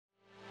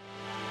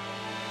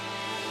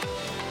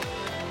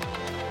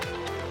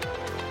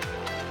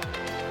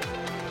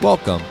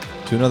Welcome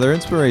to another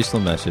inspirational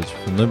message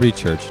from Liberty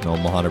Church in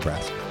Omaha,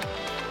 Nebraska.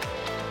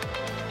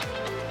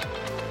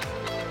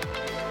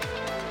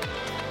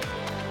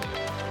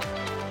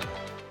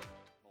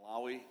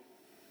 Malawi,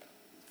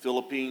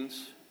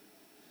 Philippines.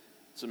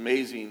 It's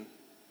amazing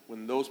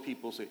when those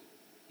people say,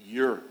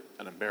 "You're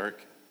an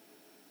American."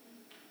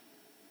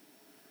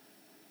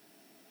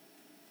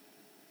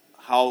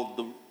 How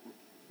the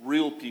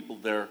real people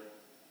there,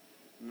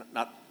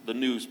 not the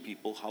news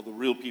people, how the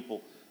real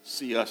people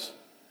see us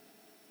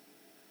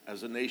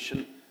as a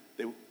nation.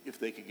 If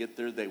they could get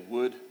there, they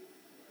would,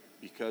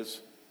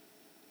 because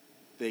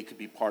they could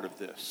be part of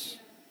this.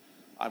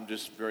 I'm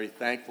just very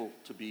thankful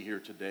to be here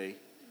today.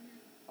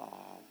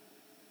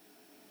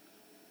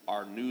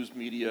 Our news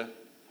media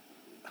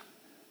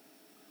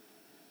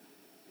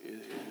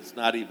is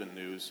not even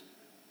news,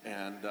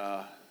 and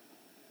there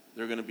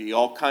are going to be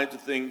all kinds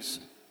of things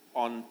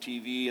on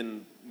TV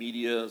and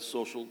media,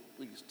 social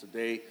things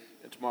today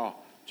and tomorrow.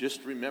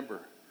 Just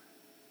remember,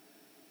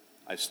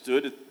 I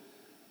stood at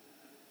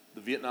the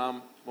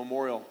Vietnam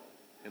Memorial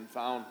and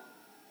found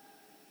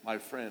my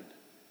friend,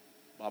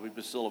 Bobby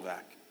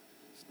Basilovac.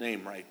 His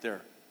name right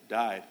there,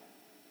 died.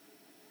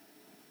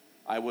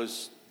 I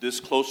was this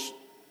close,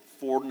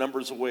 4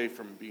 numbers away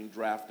from being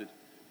drafted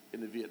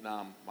into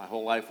Vietnam. My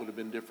whole life would have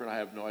been different. I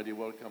have no idea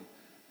what would come.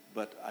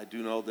 But I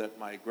do know that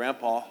my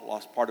grandpa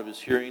lost part of his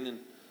hearing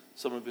and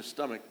some of his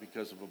stomach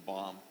because of a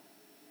bomb.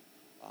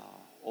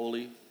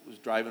 Ole was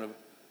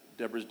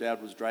Deborah's dad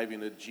was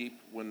driving a Jeep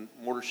when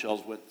mortar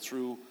shells went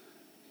through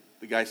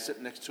the guy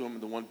sitting next to him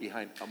and the one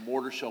behind. A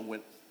mortar shell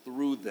went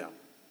through them.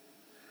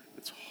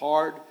 It's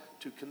hard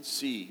to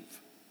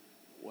conceive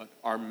what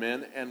our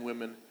men and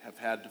women have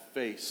had to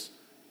face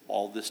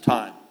all this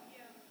time.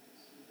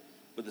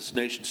 But this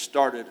nation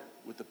started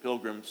with the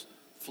Pilgrims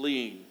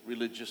fleeing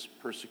religious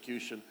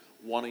persecution,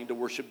 wanting to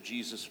worship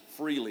Jesus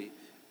freely,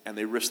 and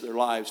they risked their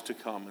lives to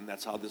come, and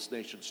that's how this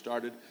nation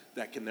started.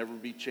 That can never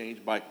be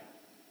changed by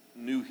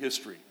new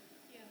history.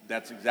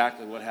 That's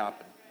exactly what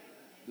happened.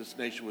 This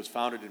nation was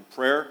founded in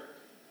prayer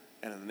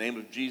and in the name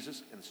of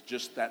Jesus, and it's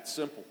just that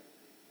simple.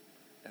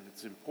 And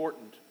it's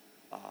important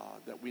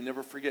that we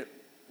never forget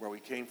where we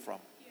came from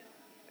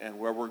and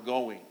where we're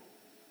going,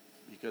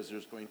 because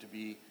there's going to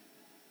be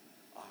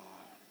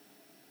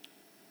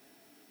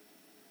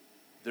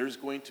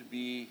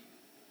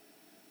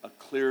a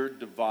clear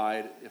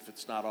divide, if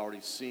it's not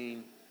already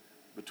seen,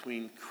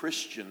 between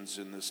Christians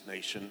in this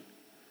nation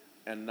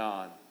and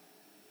non.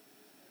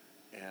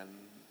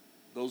 And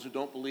those who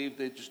don't believe,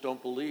 they just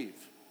don't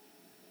believe.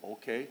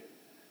 Okay?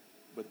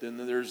 But then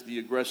there's the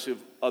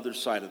aggressive other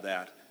side of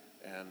that,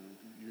 and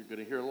you're going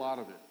to hear a lot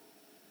of it.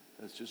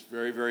 And it's just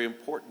very, very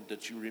important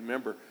that you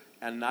remember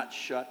and not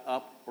shut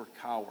up or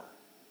cower.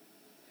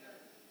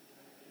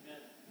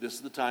 Amen. This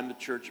is the time the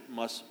church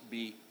must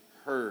be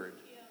heard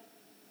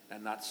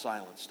and not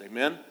silenced.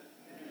 Amen? Amen?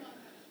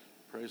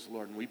 Praise the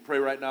Lord. And we pray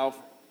right now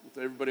with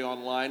everybody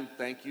online.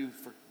 Thank you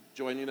for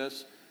joining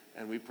us.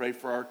 And we pray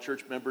for our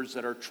church members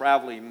that are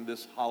traveling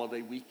this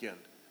holiday weekend.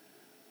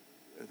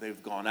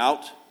 They've gone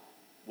out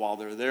while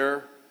they're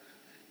there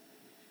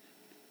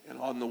and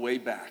on the way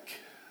back.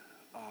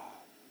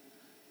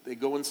 They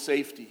go in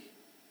safety.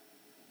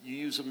 You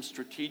use them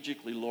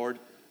strategically, Lord,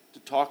 to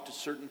talk to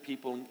certain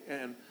people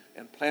and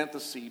plant the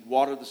seed,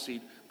 water the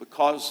seed, but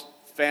cause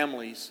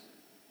families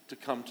to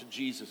come to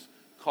Jesus.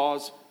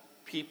 Cause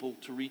people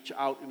to reach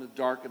out in the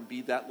dark and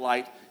be that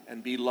light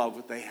and be love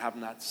that they have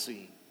not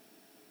seen.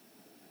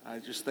 I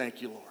just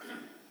thank you, Lord.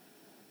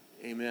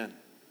 Amen.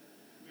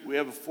 We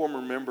have a former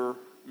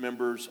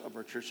members of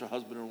our church, a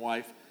husband and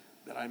wife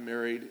that I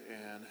married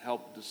and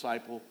helped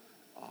disciple,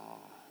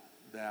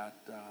 that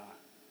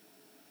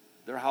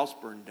their house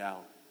burned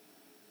down.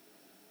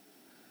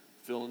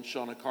 Phil and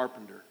Shauna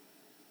Carpenter.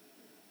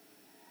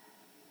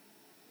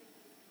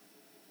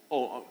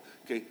 Oh,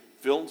 okay.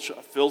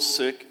 Phil's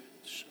sick.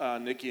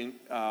 Nikki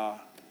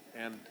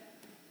and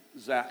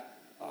Zach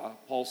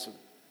Paulson,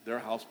 their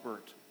house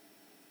burnt.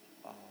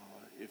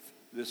 If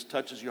this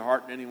touches your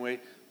heart in any way,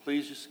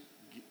 please just,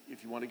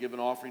 if you want to give an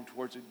offering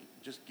towards it,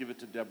 just give it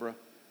to Deborah.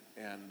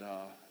 And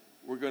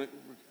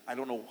I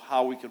don't know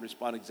how we can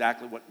respond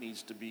exactly what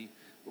needs to be,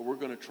 but we're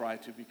going to try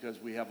to, because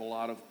we have a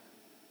lot of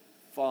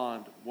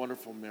fond,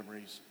 wonderful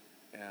memories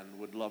and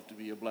would love to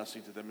be a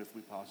blessing to them if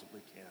we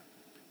possibly can.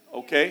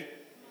 Okay?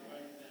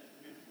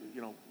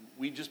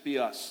 We just be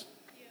us.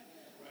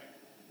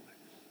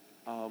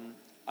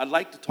 I'd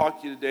like to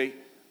talk to you today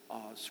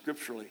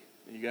scripturally.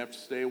 You have to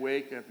stay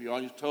awake, you have to be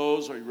on your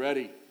toes. Are you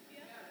ready?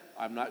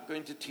 I'm not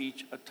going to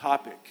teach a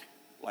topic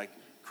like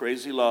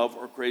crazy love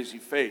or crazy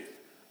faith.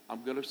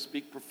 I'm going to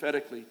speak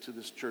prophetically to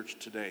this church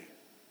today.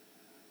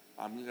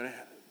 I'm going to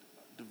have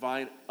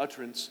divine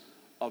utterance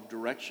of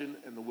direction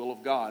and the will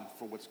of God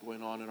for what's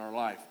going on in our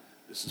life.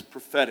 This is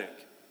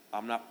prophetic.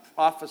 I'm not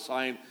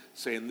prophesying,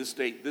 saying this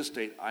date, this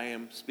date. I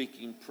am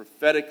speaking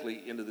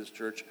prophetically into this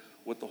church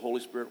what the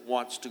Holy Spirit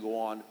wants to go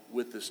on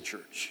with this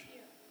church.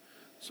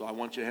 So I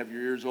want you to have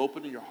your ears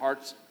open and your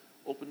hearts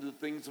open to the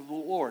things of the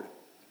Lord.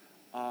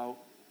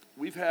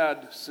 we've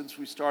had, since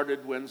we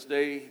started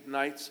Wednesday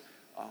nights,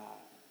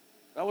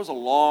 that was a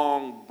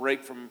long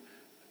break from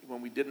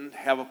when we didn't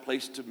have a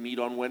place to meet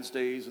on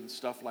Wednesdays and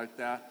stuff like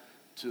that,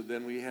 to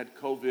then we had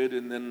COVID,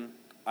 and then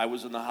I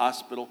was in the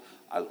hospital.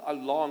 I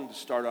longed to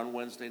start on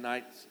Wednesday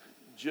nights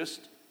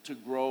just to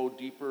grow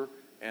deeper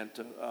and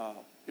to,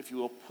 if you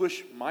will,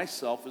 push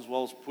myself as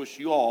well as push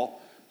you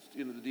all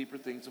into the deeper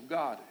things of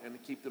God and to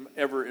keep them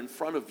ever in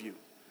front of you.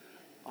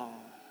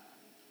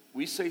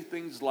 We say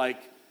things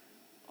like,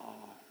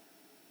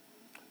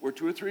 where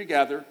two or three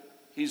gather,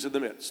 he's in the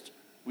midst.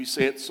 We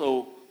say it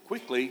so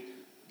quickly,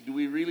 do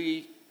we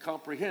really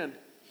comprehend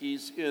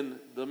he's in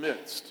the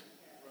midst?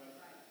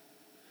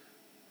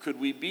 Could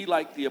we be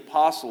like the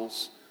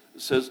apostles?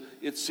 It says,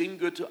 it seemed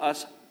good to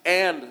us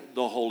and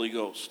the Holy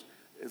Ghost.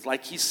 It's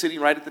like he's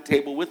sitting right at the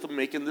table with them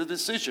making the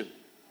decision.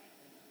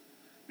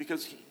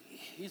 Because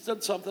he's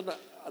done something,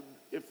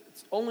 if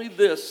it's only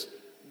this,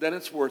 then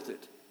it's worth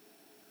it.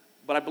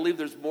 But I believe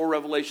there's more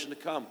revelation to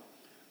come.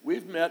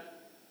 We've met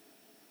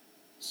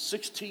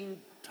 16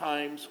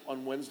 times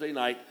on Wednesday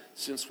night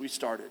since we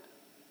started.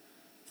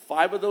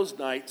 5 of those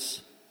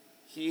nights,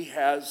 he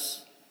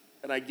has,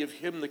 and I give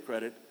him the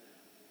credit,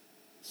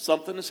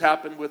 something has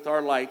happened with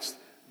our lights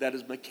that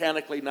is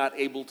mechanically not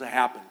able to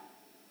happen.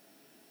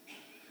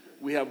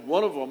 We have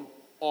one of them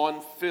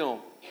on film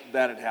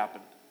that had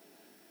happened.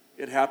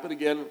 It happened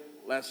again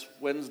last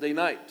Wednesday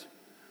night.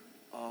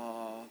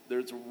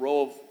 There's a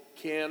row of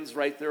cans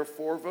right there,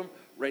 4 of them.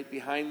 Right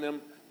behind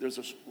them, there's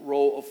a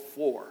row of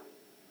 4.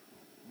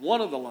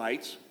 One of the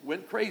lights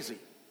went crazy.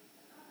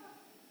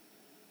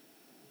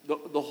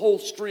 The whole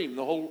stream,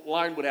 the whole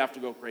line would have to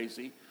go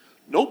crazy.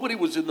 Nobody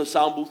was in the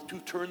sound booth to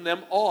turn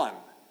them on.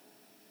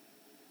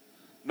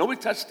 Nobody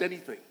touched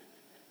anything.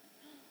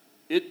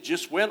 It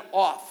just went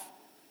off.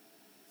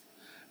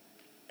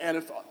 And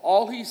if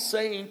all he's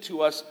saying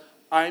to us,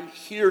 I'm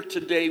here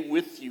today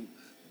with you.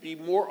 Be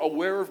more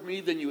aware of me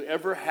than you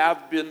ever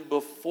have been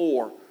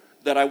before.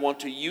 That I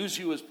want to use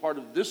you as part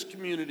of this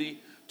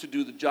community to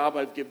do the job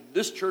I've given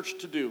this church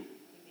to do.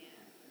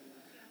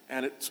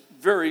 And it's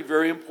very,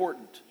 very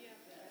important.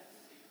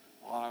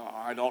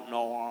 I don't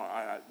know.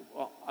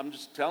 I'm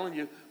just telling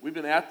you, we've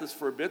been at this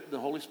for a bit. The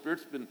Holy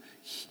Spirit's been,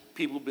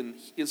 people have been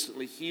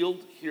instantly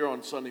healed here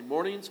on Sunday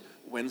mornings,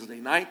 Wednesday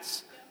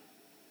nights.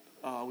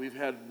 We've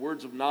had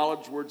words of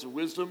knowledge, words of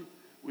wisdom.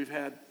 We've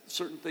had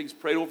certain things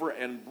prayed over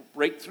and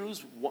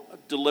breakthroughs,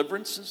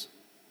 deliverances.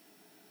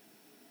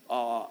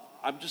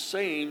 I'm just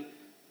saying,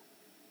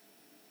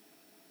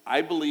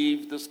 I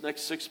believe this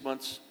next 6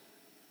 months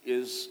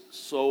is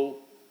so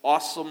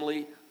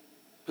awesomely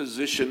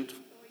positioned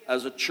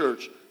as a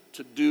church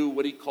to do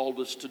what he called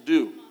us to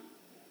do.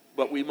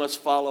 But we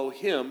must follow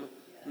him,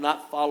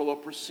 not follow a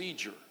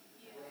procedure.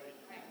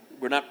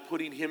 We're not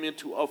putting him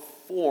into a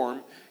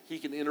form. He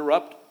can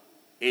interrupt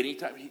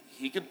anytime.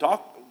 He can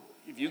talk.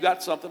 If you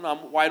got something,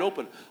 I'm wide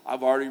open.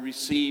 I've already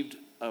received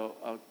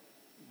a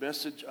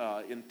message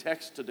in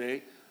text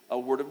today, a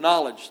word of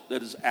knowledge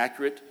that is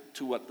accurate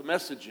to what the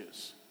message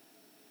is.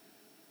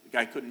 The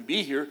guy couldn't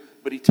be here,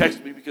 but he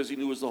texted me because he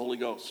knew it was the Holy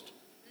Ghost.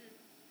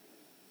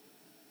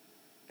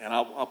 And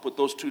I'll put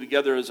those two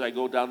together as I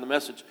go down the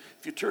message.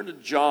 If you turn to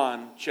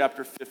John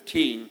chapter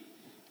 15,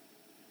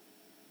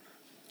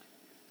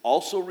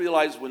 also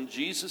realize when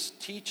Jesus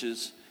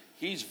teaches,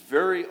 he's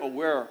very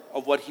aware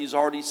of what he's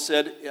already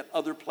said at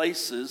other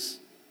places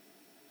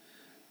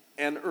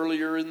and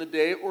earlier in the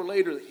day or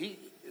later. He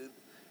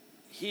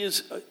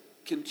is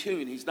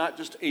continuing. He's not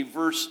just a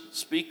verse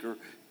speaker.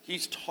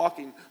 He's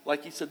talking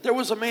like he said, there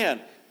was a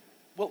man.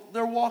 Well,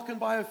 they're walking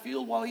by a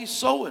field while he's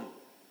sowing.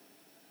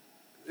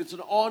 It's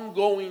an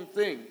ongoing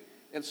thing.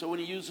 And so when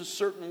he uses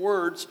certain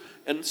words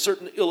and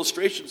certain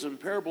illustrations and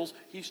parables,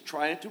 he's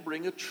trying to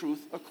bring a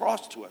truth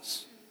across to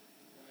us.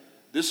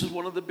 This is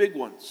one of the big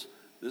ones.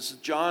 This is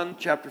John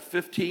chapter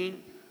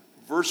 15,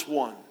 verse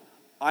 1.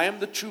 I am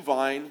the true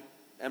vine,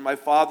 and my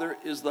Father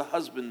is the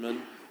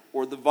husbandman,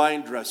 or the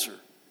vine dresser.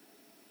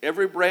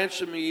 Every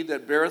branch of me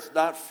that beareth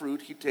not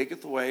fruit, he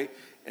taketh away,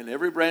 and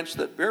every branch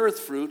that beareth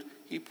fruit,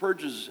 he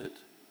purges it.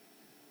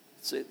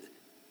 Say,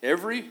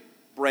 every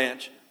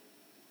branch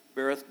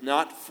beareth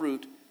not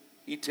fruit,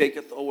 he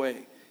taketh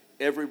away.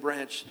 Every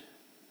branch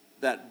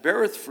that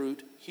beareth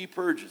fruit, he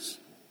purges.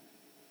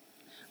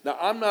 Now,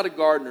 I'm not a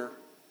gardener,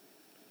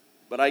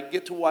 but I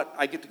get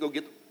to go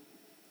get,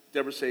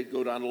 Deborah said,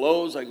 go down to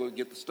Lowe's, I go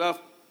get the stuff,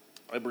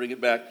 I bring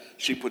it back,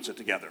 she puts it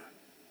together.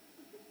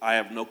 I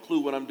have no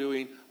clue what I'm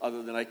doing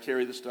other than I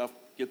carry the stuff,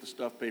 get the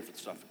stuff, pay for the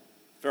stuff.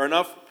 Fair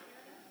enough?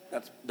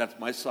 That's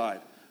my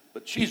side.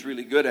 But she's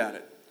really good at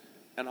it.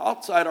 And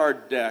outside our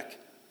deck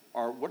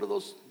are, what are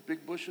those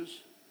big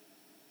bushes?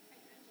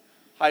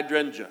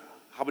 Hydrangea.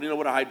 How many know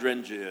what a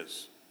hydrangea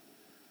is?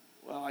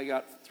 Well, I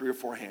got 3 or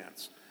 4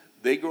 hands.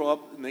 They grow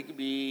up and they can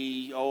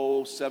be,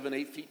 7,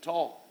 8 feet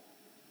tall.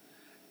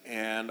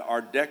 And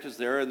our deck is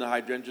there and the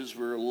hydrangeas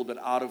were a little bit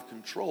out of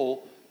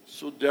control,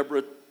 so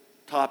Deborah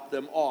topped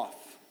them off.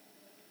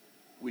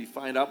 We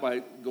find out by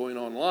going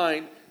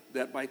online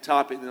that by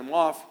topping them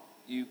off,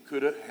 you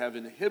could have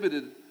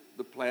inhibited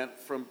the plant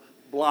from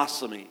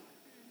blossoming.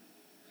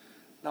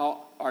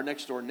 Now, our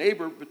next door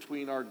neighbor,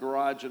 between our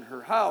garage and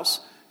her house,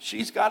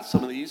 she's got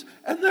some of these,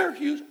 and they're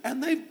huge,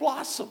 and they've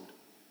blossomed.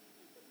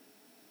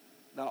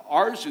 Now,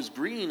 ours is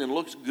green and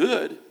looks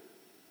good,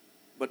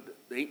 but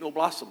there ain't no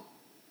blossom.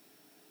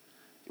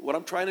 What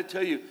I'm trying to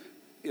tell you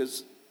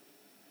is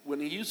when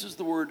he uses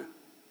the word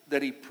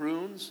that he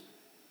prunes,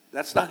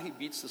 that's not he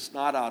beats the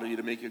snot out of you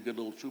to make you a good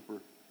little trooper.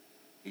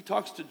 He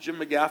talks to Jim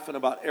McGaffin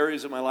about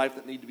areas of my life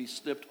that need to be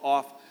snipped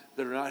off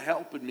that are not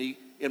helping me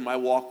in my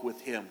walk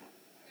with him.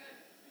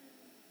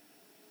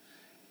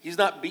 He's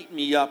not beating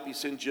me up. He's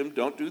saying, Jim,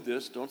 don't do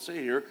this. Don't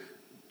say here.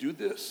 Do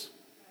this.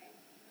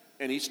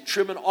 And he's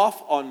trimming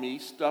off on me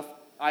stuff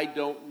I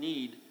don't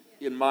need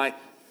in my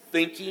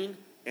thinking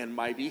and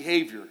my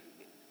behavior.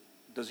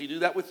 Does he do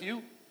that with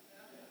you?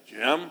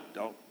 Jim,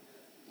 don't.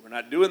 We're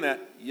not doing that.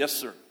 Yes,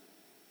 sir.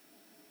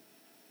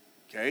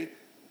 Okay.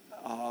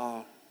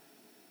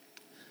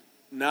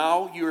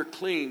 Now you are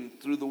clean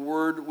through the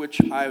word which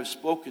I have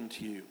spoken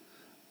to you.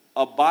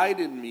 Abide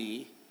in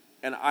me,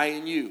 and I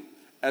in you.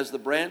 As the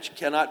branch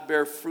cannot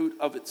bear fruit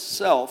of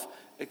itself,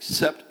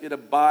 except it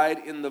abide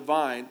in the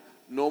vine,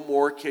 no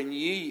more can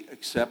ye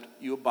except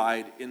you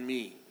abide in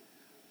me.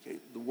 Okay,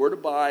 the word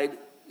abide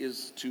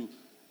is to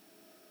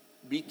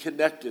be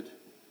connected.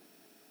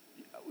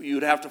 You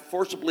would have to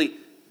forcibly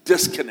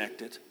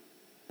disconnect it.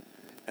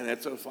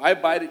 And so if I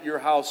abide at your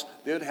house,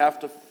 they would have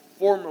to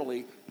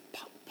formally,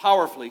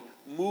 powerfully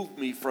move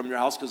me from your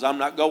house because I'm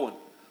not going.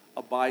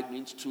 Abide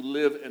means to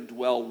live and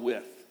dwell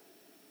with.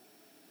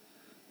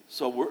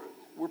 So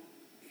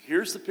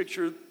here's the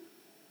picture.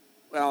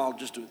 Well, I'll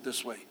just do it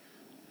this way.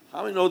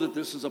 How many know that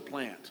this is a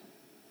plant?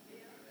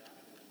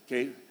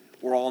 Okay,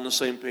 we're all on the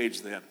same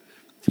page then.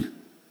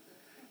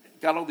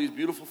 Got all these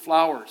beautiful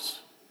flowers.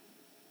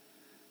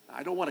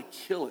 I don't want to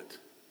kill it.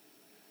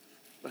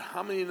 But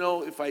how many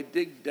know if I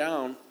dig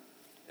down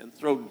and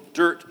throw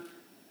dirt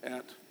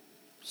at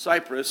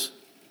cypress,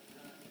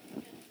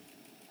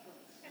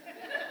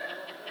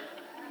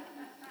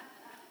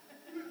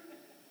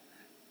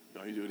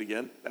 no, you do it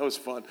again? That was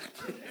fun.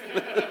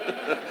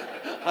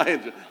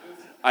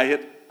 I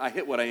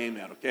hit what I aim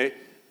at, okay?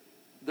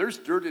 There's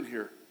dirt in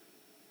here.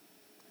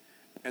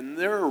 And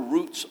there are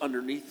roots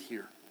underneath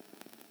here.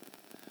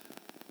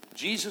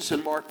 Jesus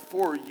in Mark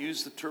 4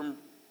 used the term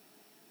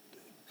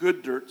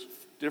good dirt,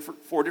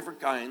 four different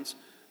kinds.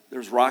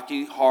 There's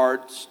rocky,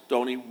 hard,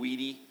 stony,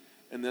 weedy,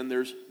 and then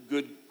there's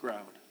good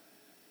ground.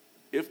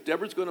 If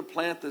Deborah's going to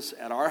plant this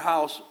at our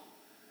house,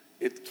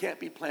 it can't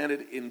be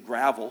planted in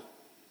gravel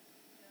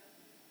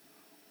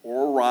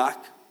or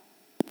rock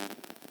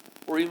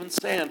or even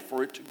sand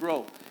for it to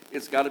grow.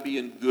 It's got to be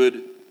in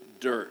good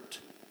dirt.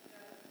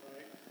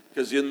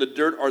 Because in the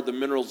dirt are the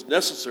minerals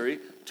necessary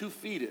to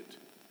feed it.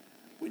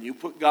 When you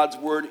put God's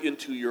word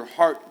into your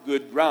heart,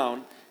 good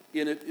ground,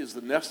 in it is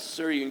the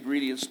necessary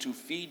ingredients to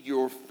feed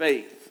your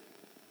faith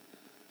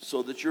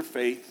so that your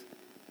faith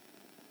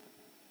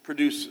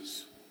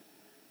produces.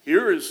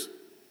 Here is,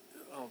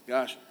 oh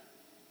gosh,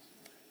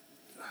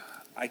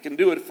 I can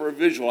do it for a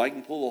visual. I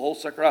can pull the whole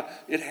sucker out.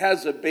 It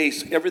has a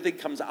base. Everything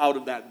comes out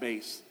of that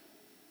base.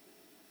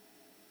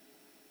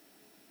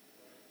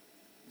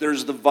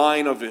 There's the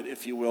vine of it,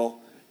 if you will,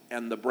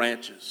 and the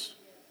branches.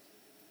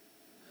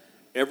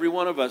 Every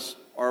one of us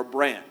are a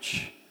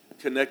branch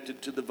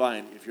connected to the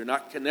vine. If you're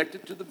not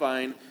connected to the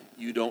vine,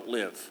 you don't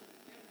live.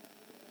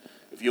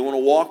 If you want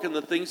to walk in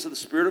the things of the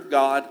Spirit of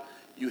God,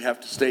 you have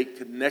to stay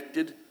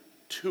connected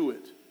to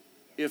it.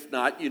 If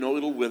not,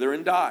 it'll wither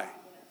and die.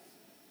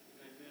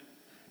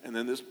 And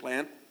then this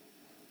plant,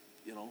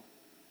 well,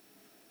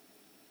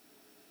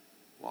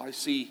 I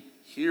see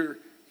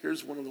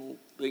here's one of the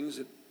things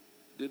that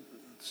didn't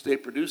stay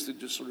produced, it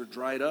just sort of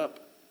dried up.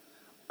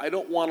 I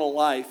don't want a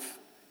life,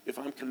 if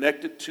I'm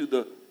connected to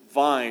the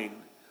vine,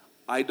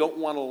 I don't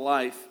want a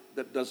life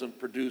that doesn't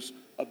produce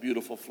a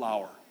beautiful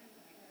flower.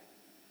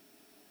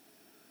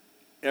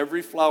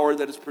 Every flower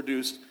that is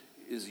produced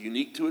is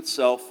unique to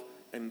itself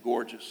and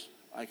gorgeous.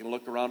 I can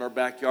look around our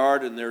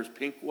backyard and there's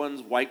pink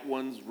ones, white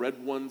ones,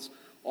 red ones,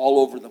 all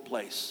over the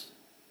place.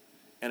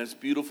 And it's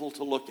beautiful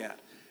to look at.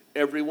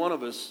 Every one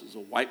of us is a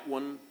white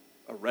one,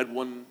 a red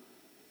one,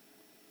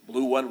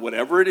 blue one,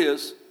 whatever it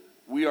is.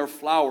 We are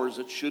flowers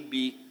that should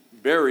be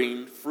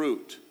bearing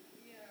fruit.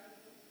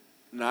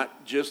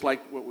 Not just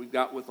like what we've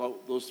got with all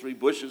those three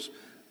bushes.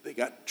 They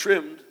got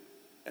trimmed,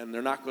 and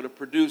they're not going to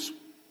produce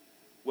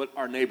what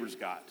our neighbors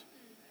got.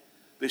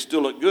 They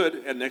still look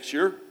good, and next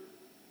year,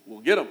 we'll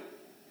get them.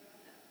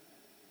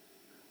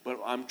 But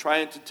I'm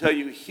trying to tell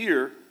you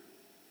here,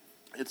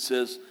 it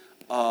says,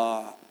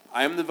 I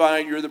am the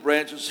vine, you're the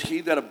branches.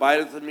 He that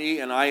abideth in me,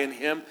 and I in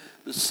him,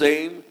 the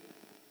same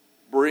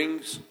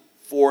brings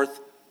forth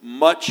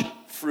much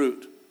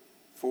fruit.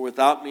 For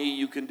without me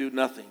you can do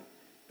nothing.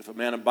 If a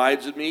man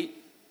abides in me,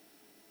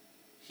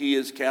 he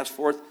is cast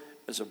forth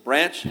as a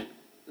branch.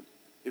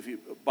 If you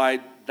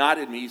abide not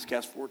in me, he's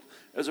cast forth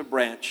as a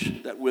branch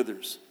that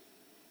withers.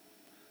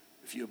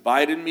 If you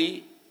abide in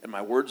me, and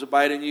my words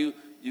abide in you,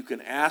 you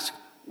can ask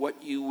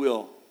what you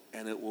will,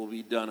 and it will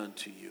be done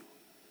unto you.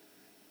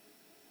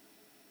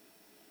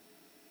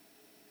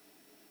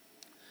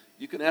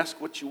 You can ask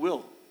what you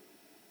will.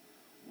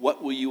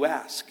 What will you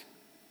ask?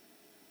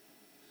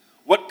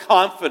 What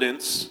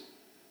confidence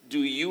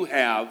do you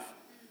have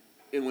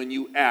in when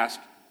you ask,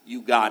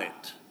 you got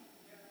it?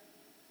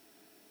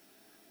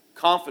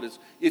 Confidence.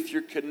 If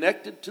you're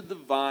connected to the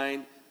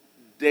vine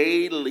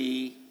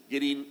daily,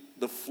 getting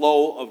the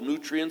flow of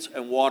nutrients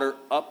and water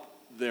up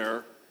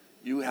there,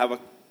 you have a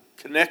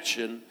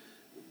connection.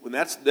 When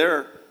that's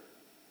there,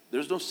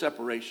 there's no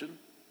separation.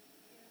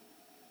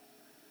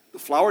 The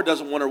flower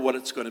doesn't wonder what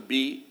it's going to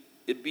be.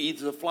 It be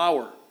the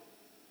flower.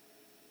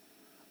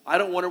 I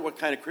don't wonder what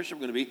kind of Christian I'm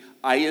going to be.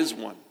 I is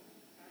one.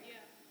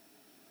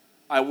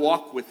 I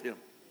walk with him.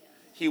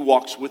 He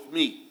walks with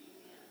me.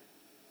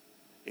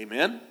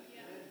 Amen?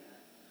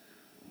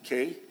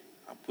 Okay,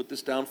 I'll put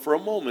this down for a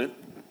moment.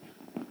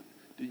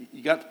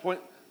 You got the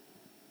point?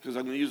 Because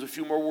I'm going to use a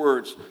few more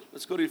words.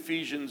 Let's go to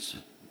Ephesians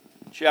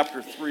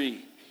chapter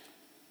 3.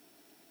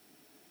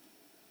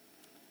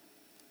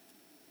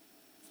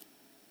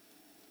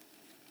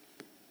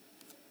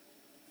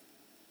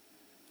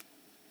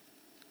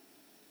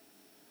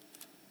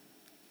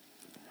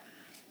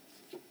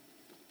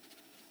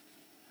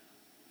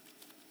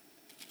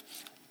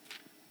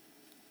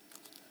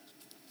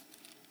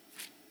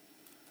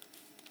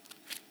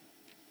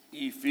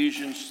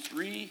 Ephesians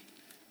 3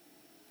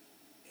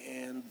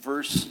 and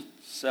verse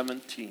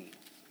 17.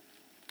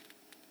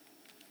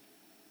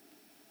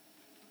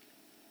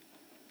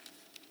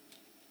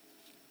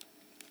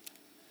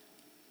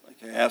 Like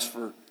I asked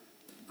for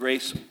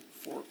grace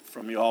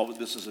from you all, but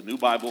this is a new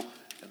Bible,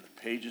 and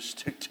the pages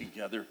stick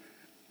together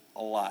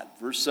a lot.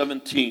 Verse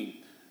 17,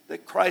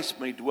 that Christ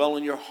may dwell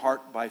in your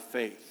heart by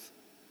faith.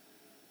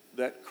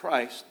 That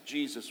Christ,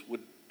 Jesus,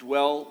 would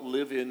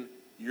live in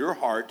your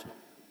heart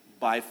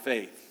by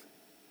faith.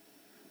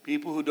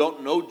 People who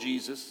don't know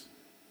Jesus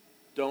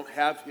don't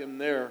have him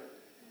there,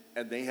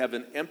 and they have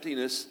an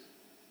emptiness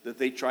that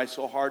they try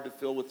so hard to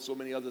fill with so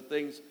many other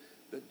things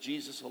that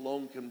Jesus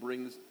alone can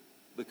bring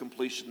the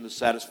completion, the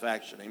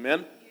satisfaction.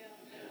 Amen?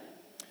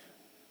 Yeah.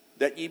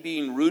 That ye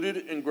being rooted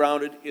and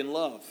grounded in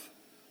love.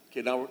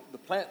 Okay, now the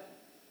plant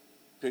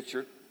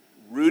picture.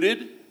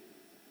 Rooted,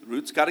 the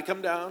roots got to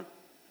come down,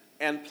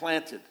 and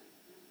planted.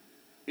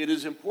 It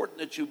is important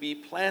that you be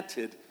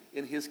planted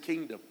in his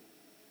kingdom.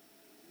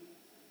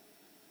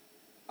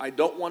 I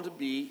want to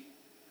be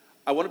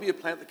a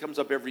plant that comes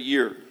up every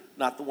year,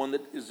 not the one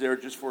that is there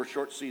just for a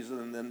short season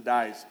and then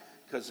dies,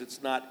 because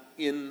it's not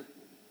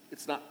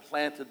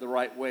planted the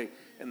right way.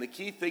 And the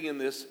key thing in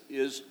this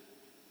is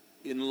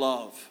in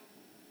love.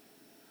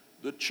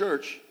 The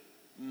church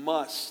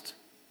must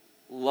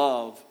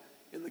love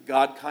in the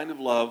God kind of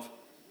love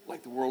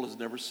like the world has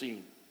never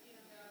seen.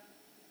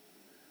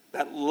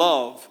 That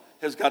love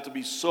has got to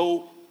be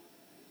so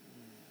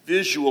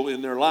visual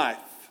in their life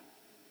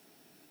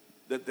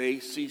that they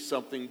see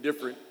something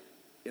different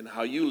in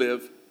how you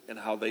live and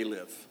how they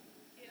live.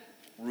 Yeah.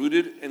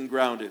 Rooted and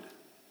grounded.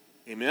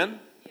 Amen?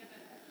 Yeah.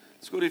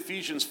 Let's go to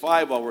Ephesians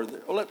 5 while we're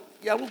there. We'll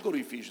go to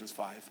Ephesians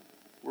 5.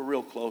 We're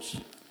real close.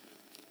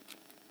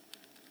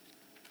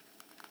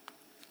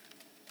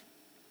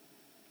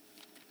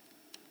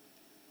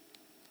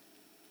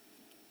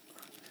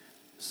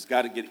 This has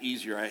got to get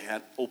easier. I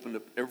had opened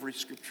up every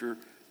scripture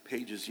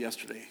pages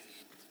yesterday.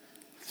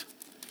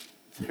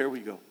 There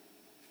we go.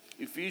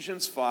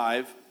 Ephesians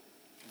 5,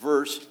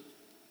 verse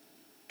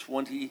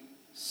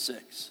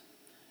 26.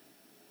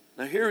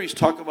 Now here he's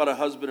talking about a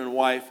husband and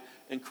wife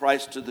and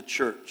Christ to the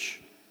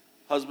church.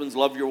 Husbands,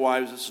 love your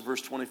wives. This is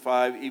verse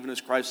 25. Even as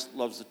Christ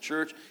loves the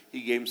church,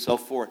 he gave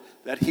himself for it,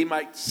 that he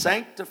might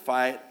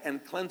sanctify it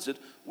and cleanse it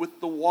with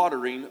the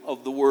watering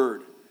of the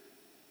word.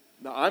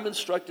 Now I'm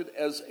instructed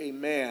as a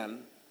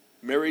man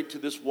married to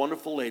this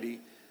wonderful lady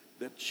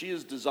that she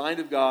is designed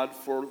of God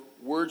for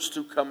words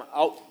to come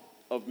out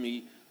of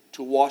me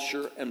to wash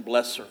her and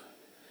bless her.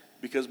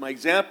 Because my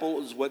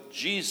example is what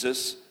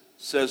Jesus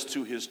says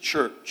to his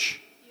church.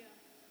 Yeah.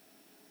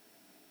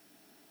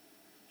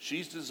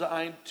 She's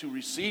designed to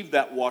receive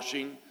that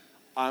washing.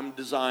 I'm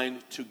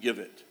designed to give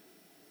it.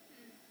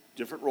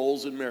 Different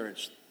roles in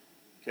marriage.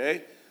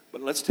 Okay?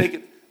 But let's take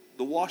it,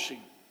 the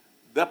washing.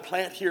 That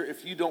plant here,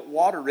 if you don't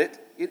water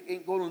it, it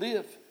ain't going to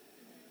live.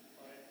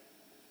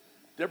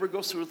 Deborah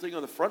goes through a thing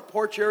on the front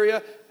porch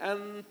area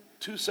and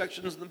 2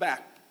 sections in the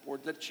back. Or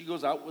that she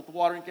goes out with the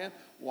watering can,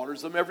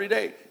 waters them every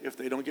day. If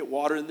they don't get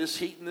water in this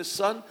heat and this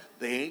sun,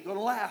 they ain't going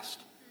to last.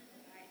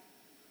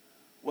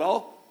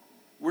 Well,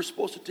 we're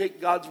supposed to take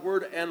God's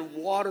word and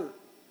water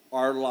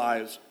our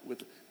lives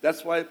with it.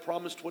 That's why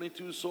Promise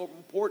 22 is so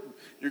important.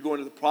 You're going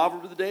to the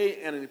proverb of the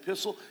day and an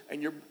epistle,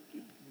 and you're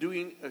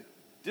doing a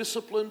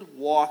disciplined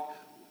walk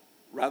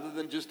rather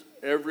than just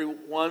every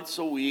once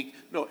a week.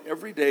 No,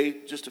 every day,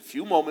 just a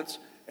few moments,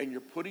 and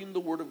you're putting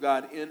the word of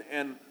God in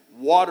and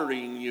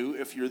watering you.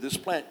 If you're this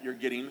plant, you're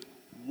getting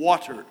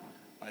watered.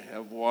 I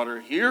have water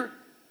here,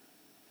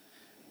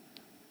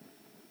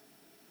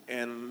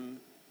 and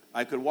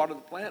I could water the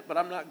plant, but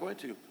I'm not going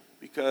to,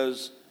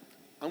 because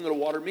I'm going to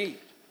water me.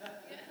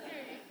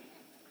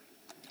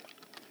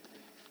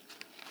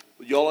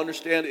 But y'all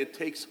understand it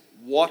takes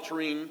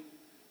watering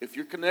If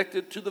you're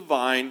connected to the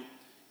vine,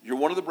 you're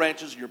one of the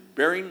branches, you're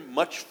bearing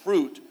much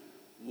fruit,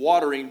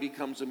 watering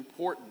becomes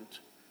important,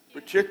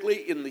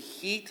 particularly in the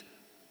heat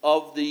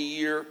of the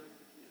year,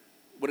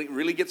 when it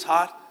really gets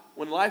hot.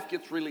 When life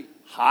gets really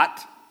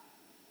hot,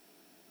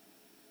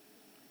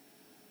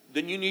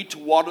 then you need to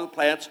water the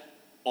plants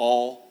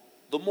all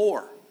the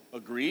more.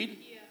 Agreed?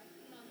 Yeah.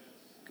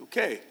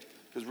 Okay,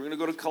 because we're going to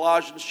go to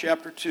Colossians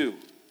chapter 2.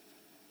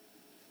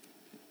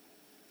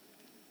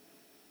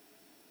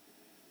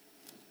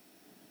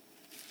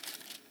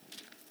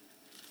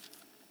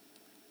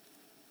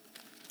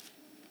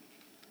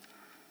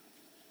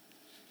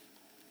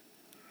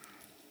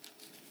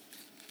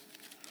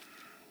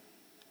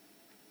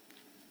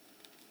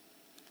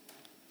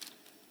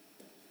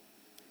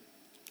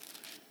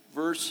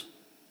 Verse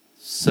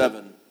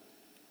 7.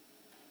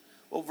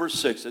 Well, verse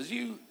 6 says,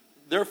 you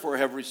therefore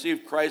have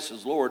received Christ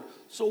as Lord,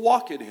 so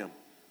walk in him.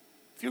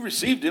 If you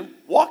received him,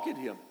 walk in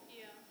him.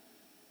 Yeah.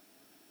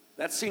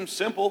 That seems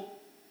simple.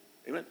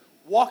 Amen.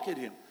 Walk in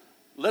him.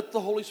 Let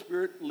the Holy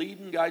Spirit lead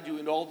and guide you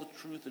into all the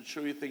truth and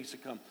show you things to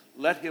come.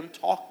 Let him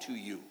talk to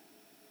you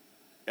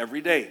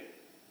every day.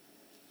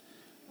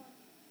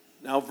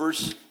 Now,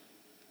 verse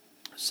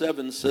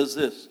 7 says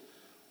this,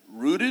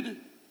 rooted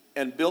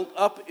and built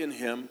up in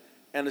him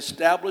and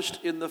established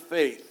in the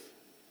faith,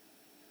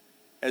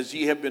 as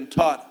ye have been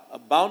taught,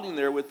 abounding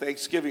there with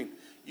thanksgiving.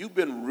 You've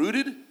been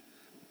rooted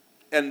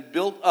and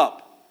built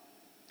up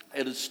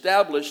and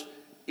established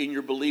in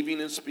your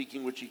believing and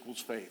speaking, which equals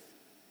faith.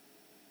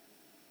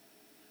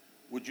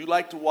 Would you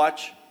like to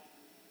watch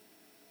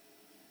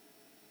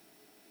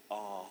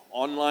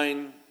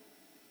online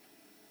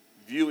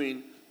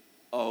viewing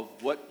of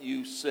what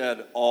you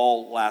said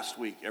all last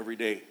week, every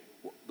day,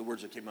 the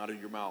words that came out of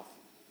your mouth?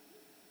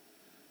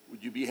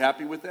 Would you be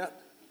happy with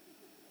that?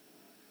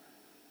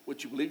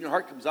 What you believe in your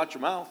heart comes out your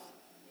mouth.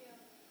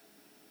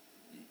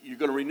 You're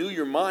going to renew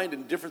your mind,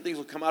 and different things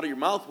will come out of your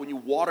mouth when you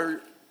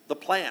water the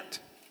plant.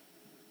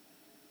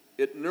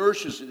 It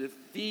nourishes it, it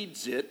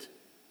feeds it,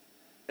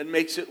 and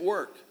makes it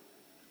work.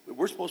 But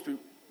we're supposed to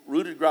be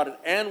rooted, grounded,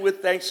 and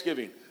with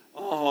thanksgiving.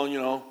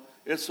 Oh,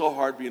 it's so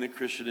hard being a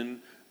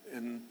Christian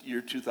in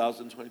year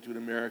 2022 in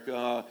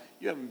America.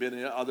 You haven't been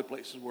in other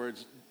places where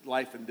it's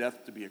life and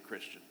death to be a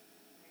Christian.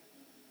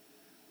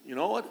 You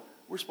know what?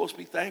 We're supposed to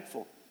be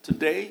thankful.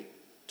 Today,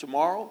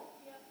 tomorrow,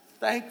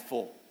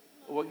 thankful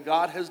for what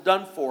God has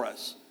done for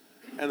us.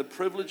 And the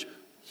privilege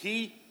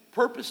he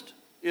purposed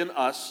in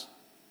us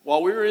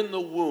while we were in the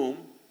womb,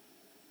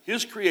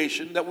 his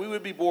creation, that we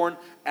would be born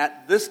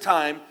at this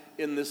time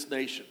in this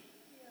nation.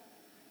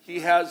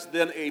 He has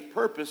then a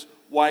purpose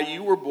why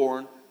you were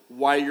born,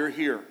 why you're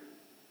here.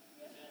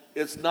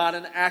 It's not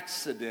an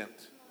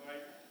accident.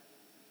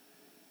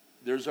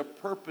 There's a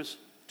purpose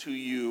to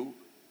you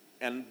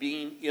and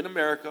being in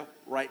America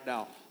right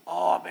now.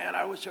 Oh, man,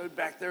 I wish I was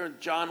back there in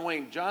John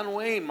Wayne. John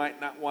Wayne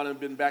might not want to have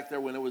been back there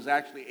when it was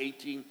actually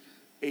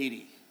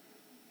 1880.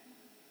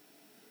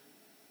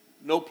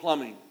 No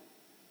plumbing.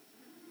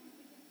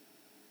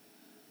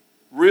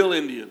 Real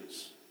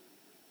Indians.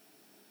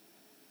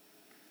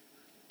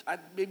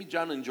 Maybe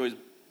John enjoys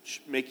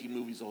making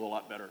movies a whole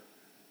lot better.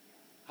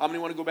 How many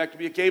want to go back to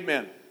be a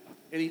caveman?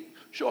 Any?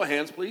 Show of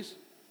hands, please.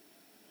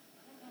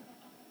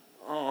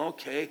 Oh,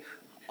 okay.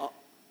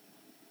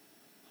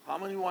 How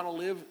many want to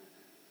live?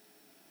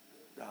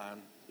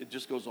 It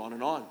just goes on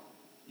and on.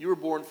 You were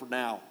born for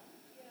now.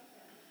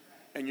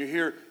 And you're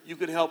here. You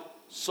can help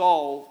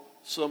solve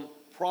some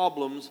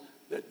problems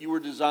that you were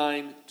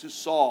designed to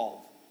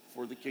solve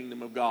for the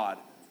kingdom of God.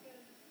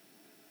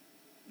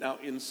 Now,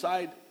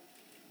 inside,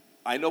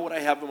 I know what I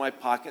have in my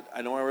pocket.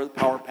 I know where the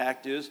power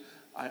pack is.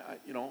 I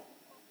know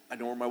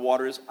where my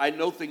water is. I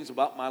know things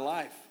about my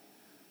life.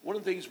 One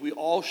of the things we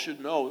all should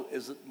know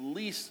is at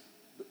least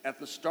at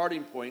the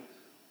starting point,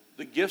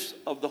 the gifts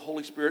of the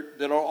Holy Spirit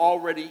that are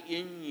already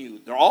in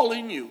you. They're all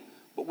in you,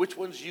 but which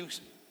ones you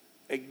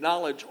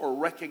acknowledge or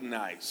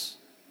recognize.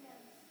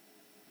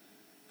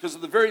 Because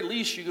at the very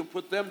least, you can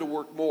put them to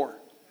work more.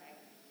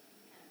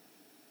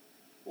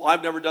 Well,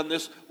 I've never done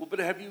this. Well, but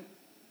have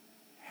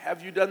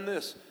you done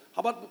this? How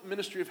about the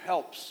ministry of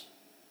helps?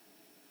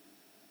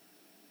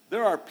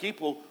 There are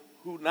people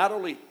who not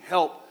only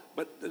help,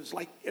 but it's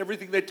like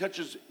everything they touch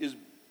is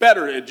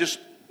better. It just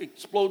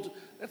explodes.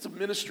 That's a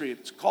ministry.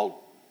 It's called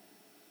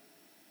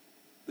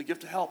the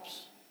gift of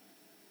helps.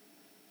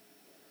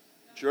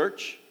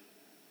 Church,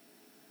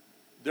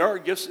 there are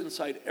gifts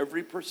inside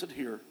every person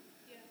here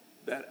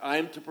that I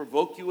am to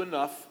provoke you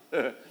enough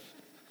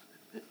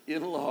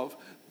in love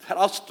that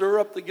I'll stir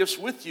up the gifts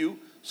with you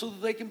so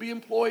that they can be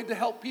employed to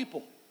help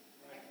people.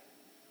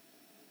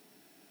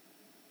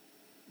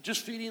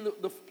 Just feeding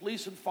the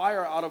police and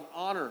fire out of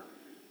honor.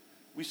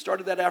 We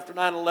started that after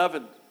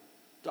 9/11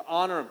 to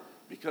honor them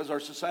because our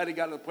society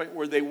got to the point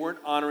where they weren't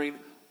honoring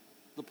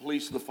the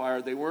police and the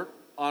fire. They weren't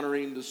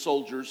honoring the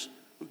soldiers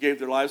who gave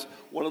their lives.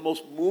 One of the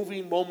most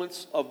moving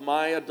moments of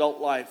my adult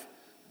life,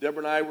 Deborah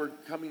and I were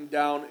coming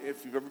down.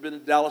 If you've ever been to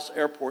Dallas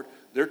Airport,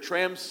 their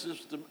tram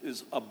system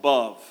is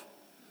above.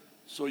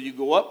 So you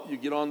go up, you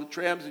get on the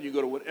trams, and you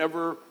go to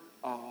whatever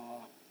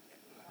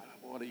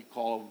what do you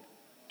call them,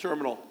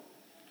 terminal.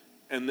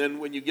 And then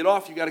when you get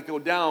off, you got to go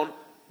down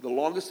the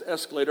longest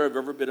escalator I've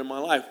ever been in my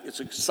life. It's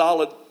a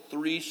solid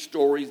 3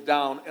 stories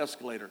down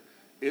escalator.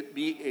 It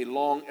be a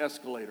long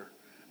escalator.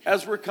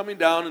 As we're coming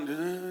down,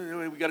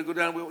 and we got to go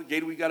down, what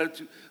gate we got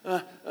to,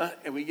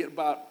 and we get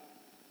about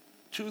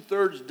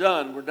 2/3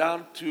 done. We're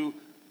down to,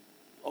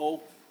 the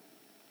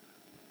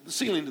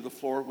ceiling to the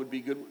floor would be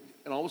good.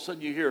 And all of a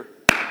sudden you hear,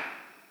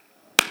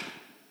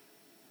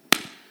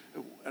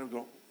 and I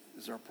go,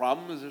 is there a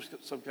problem? Is there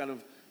some kind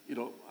of,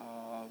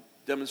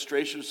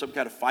 demonstration, some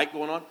kind of fight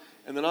going on?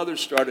 And then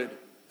others started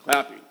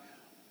clapping.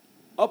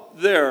 Up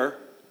there,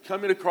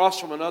 coming across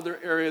from another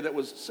area that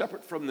was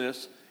separate from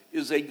this,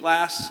 is a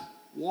glass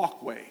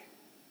walkway.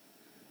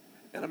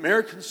 And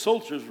American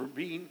soldiers were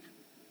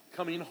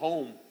coming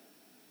home.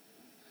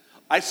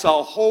 I saw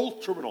a whole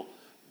terminal,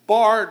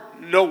 bar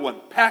no one,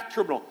 packed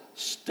terminal,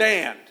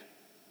 stand,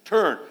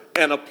 turn,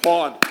 and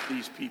applaud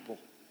these people.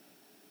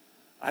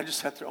 I just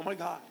sat there, oh my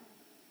God.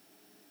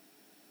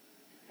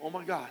 Oh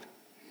my God.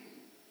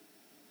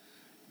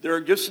 There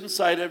are gifts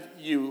inside of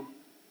you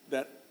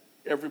that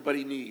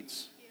everybody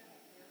needs.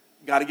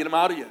 Got to get them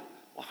out of you.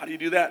 Well, how do you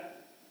do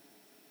that?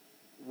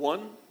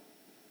 1,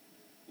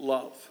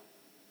 love.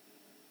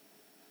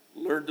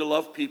 Learn to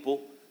love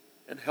people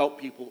and help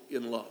people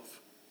in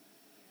love.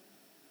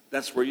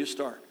 That's where you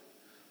start.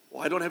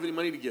 Well, I don't have any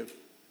money to give.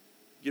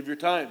 Give your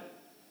time.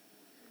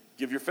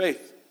 Give your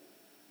faith.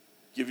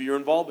 Give your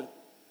involvement.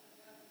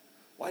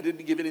 Well, I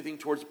didn't give anything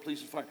towards the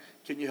police and fire.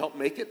 Can you help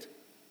make it?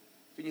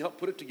 Can you help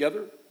put it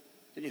together?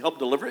 Can you help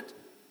deliver it?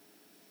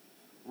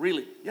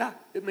 Really? Yeah,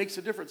 it makes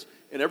a difference.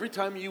 And every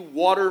time you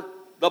water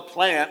the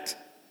plant,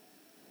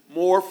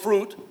 more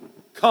fruit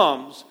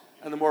comes.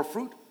 And the more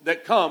fruit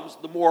that comes,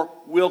 the more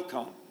will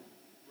come.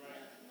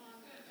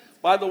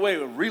 By the way,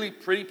 a really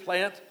pretty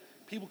plant,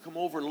 people come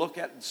over and look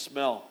at and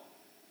smell.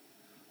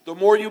 The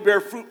more you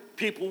bear fruit,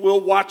 people will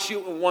watch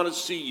you and want to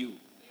see you.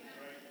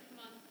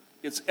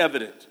 It's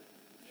evident.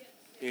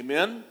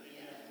 Amen?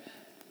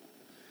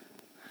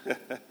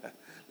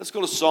 Let's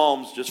go to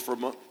Psalms just for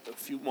a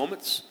few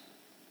moments.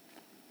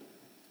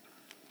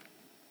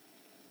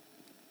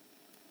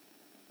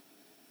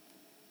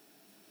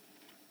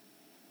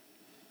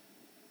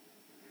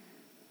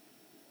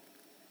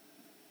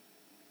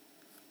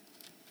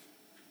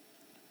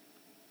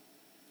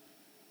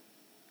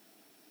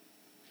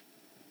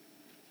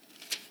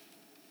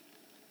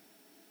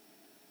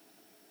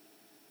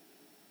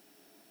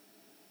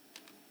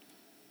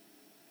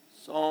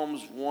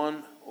 Psalms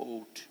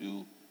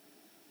 102.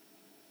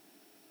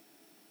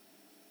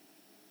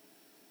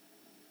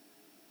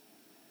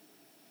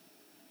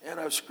 And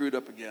I've screwed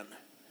up again.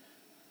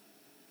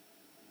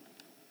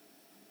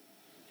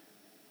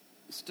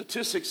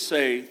 Statistics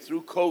say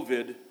through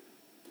COVID,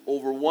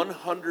 over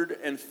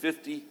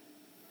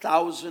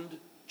 150,000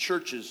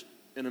 churches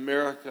in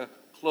America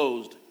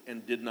closed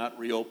and did not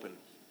reopen.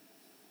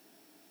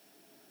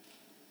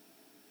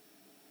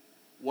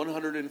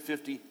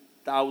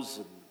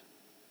 150,000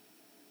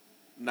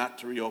 not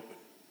to reopen.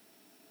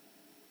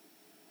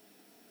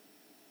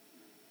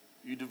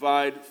 You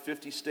divide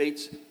 50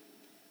 states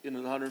into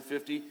the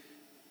 150,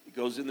 it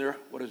goes in there,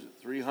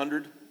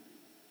 300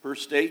 per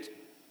state?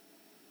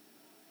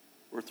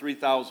 Or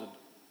 3,000?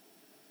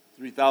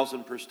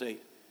 3,000 per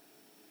state.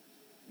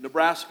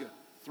 Nebraska,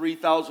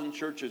 3,000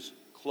 churches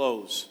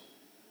close,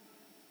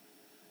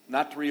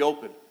 not to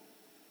reopen.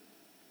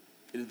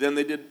 And then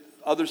they did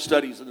other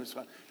studies, and it's,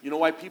 you know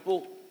why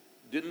people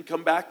didn't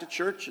come back to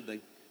church and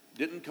they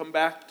didn't come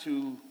back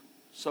to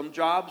some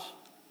jobs?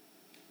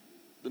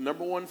 The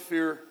number one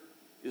fear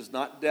is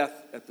not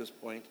death at this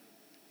point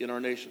in our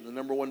nation. The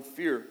number one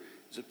fear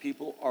is that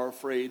people are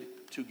afraid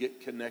to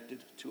get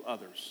connected to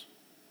others.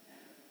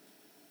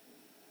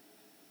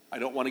 I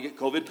don't want to get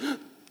COVID,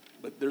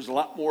 but there's a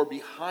lot more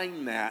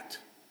behind that,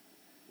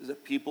 is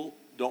that people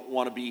don't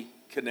want to be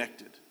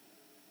connected.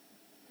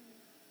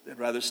 They'd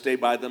rather stay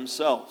by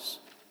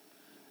themselves.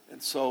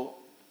 And so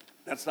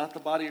that's not the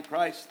body of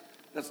Christ.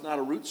 That's not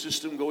a root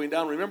system going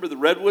down. Remember the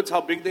redwoods,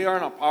 how big they are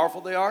and how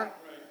powerful they are?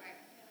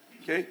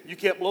 Okay, you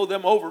can't blow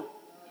them over.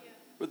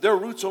 But their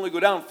roots only go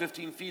down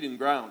 15 feet in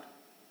ground.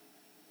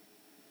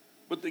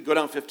 But they go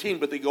down 15,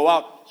 but they go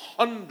out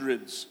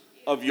hundreds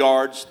of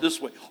yards this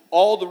way.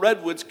 All the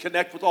redwoods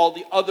connect with all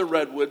the other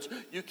redwoods.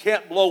 You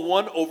can't blow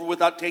one over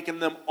without taking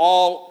them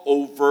all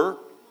over.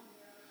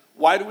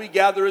 Why do we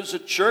gather as a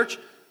church?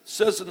 It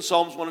says in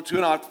Psalms 1 and 2,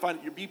 and I'll find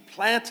it, you be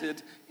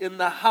planted in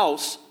the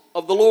house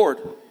of the Lord.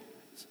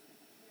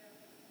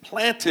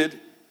 Planted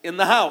in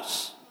the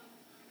house.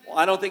 Well,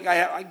 I don't think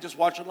I can just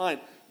watch online.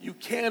 You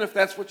can if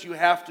that's what you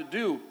have to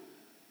do.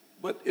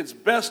 But it's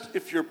best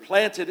if you're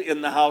planted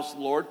in the house of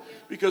the Lord,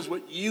 because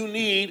what you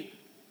need,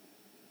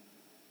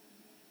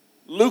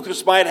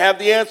 Lucas might have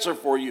the answer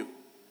for you.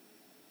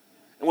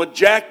 And what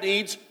Jack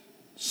needs,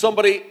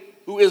 somebody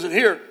who isn't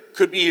here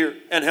could be here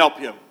and help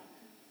him.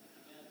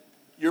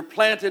 You're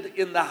planted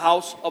in the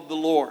house of the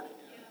Lord.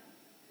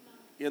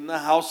 In the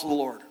house of the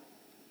Lord.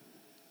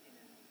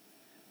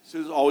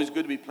 It's always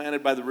good to be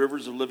planted by the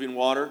rivers of living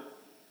water.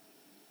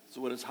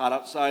 So when it's hot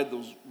outside,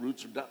 those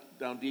roots are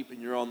down deep and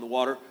you're on the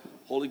water.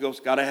 Holy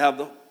Ghost, got to have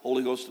the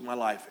Holy Ghost in my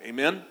life.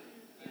 Amen?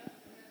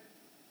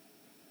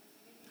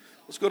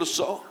 Let's go to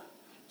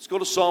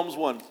Psalms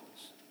 1.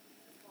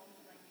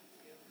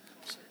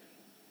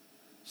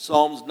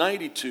 Psalms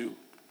 92.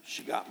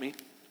 She got me.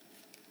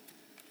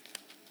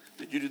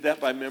 Did you do that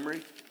by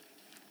memory?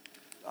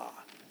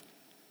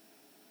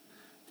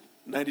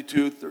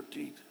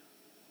 92:13.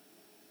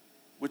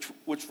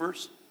 Which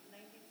verse?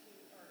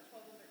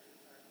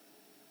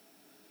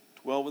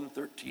 12 and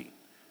 13.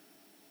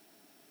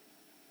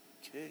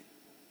 Okay.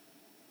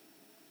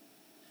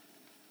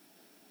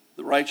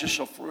 The righteous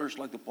shall flourish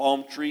like the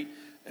palm tree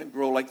and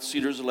grow like the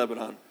cedars of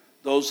Lebanon.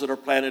 Those that are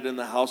planted in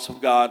the house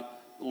of God,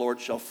 the Lord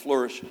shall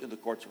flourish in the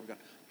courts of God.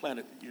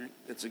 Planted.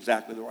 That's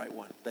exactly the right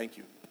one. Thank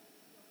you.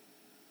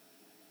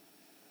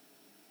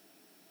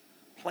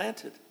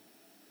 Planted.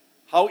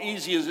 How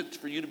easy is it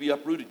for you to be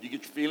uprooted? You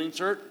get your feelings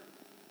hurt?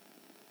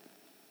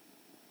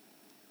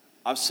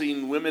 I've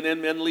seen women and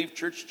men leave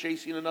church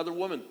chasing another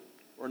woman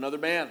or another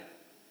man.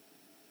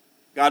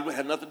 God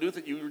had nothing to do with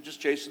it. You were just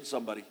chasing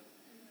somebody.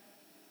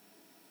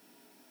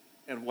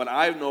 And what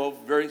I know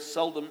of, very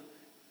seldom,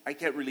 I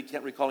can't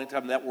recall any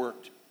time that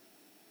worked.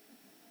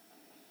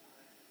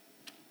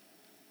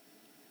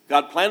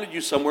 God planted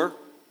you somewhere.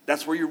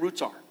 That's where your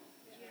roots are.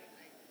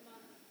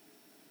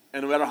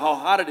 And no matter how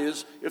hot it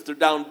is, if they're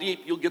down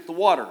deep, you'll get the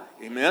water.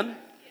 Amen?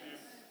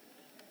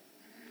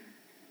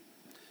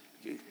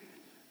 Okay.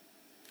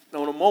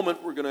 Now in a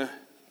moment, we're going to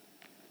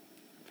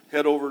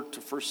head over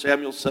to 1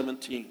 Samuel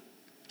 17.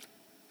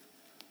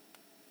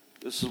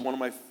 This is one of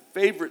my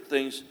favorite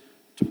things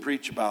to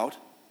preach about.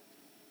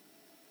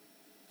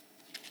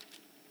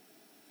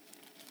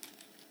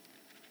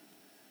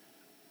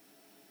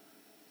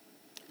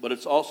 But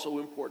it's also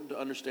important to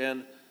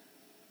understand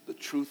the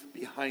truth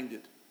behind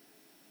it.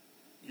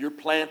 You're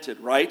planted,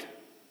 right?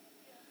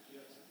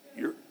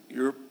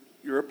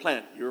 You're a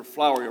plant. You're a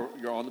flower.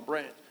 You're on the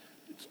branch.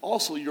 It's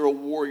also you're a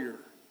warrior.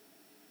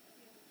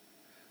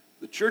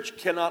 The church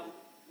cannot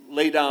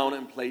lay down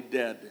and play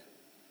dead.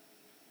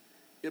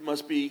 It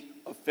must be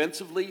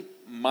offensively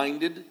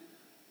minded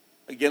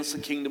against the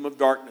kingdom of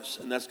darkness.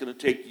 And that's going to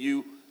take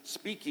you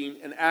speaking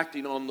and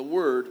acting on the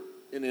word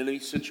in any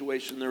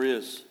situation there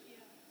is.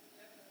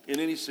 In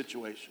any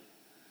situation.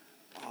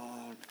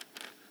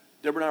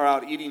 Deborah and I were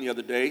out eating the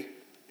other day,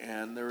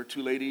 and there were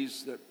two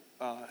ladies that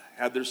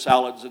had their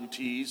salads and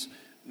teas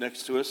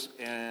next to us,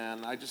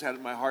 and I just had it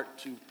in my heart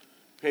to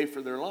pay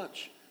for their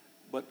lunch.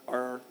 But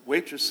our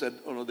waitress said,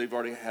 oh no, they've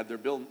already had their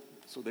bill,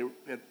 so they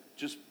had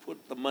just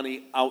put the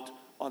money out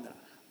on that.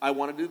 I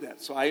want to do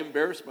that. So I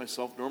embarrassed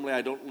myself. Normally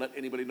I don't let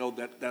anybody know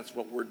that that's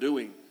what we're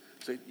doing.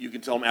 So you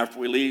can tell them after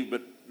we leave,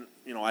 but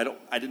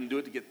I didn't do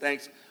it to get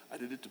thanks. I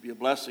did it to be a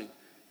blessing.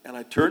 And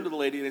I turned to the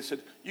lady and I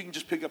said, you can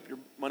just pick up your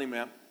money,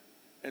 ma'am.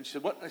 And she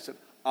said, what? I said,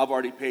 I've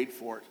already paid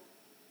for it.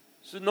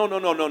 She said, no,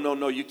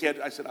 you can't.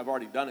 I said, I've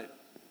already done it.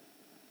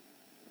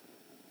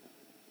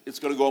 It's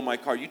going to go in my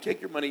car. You take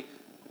your money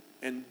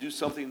and do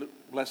something to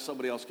bless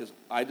somebody else, because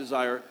I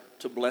desire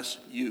to bless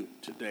you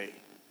today.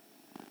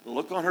 The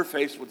look on her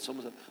face when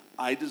someone said,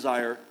 I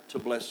desire to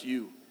bless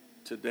you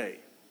today.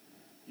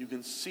 You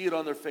can see it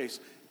on their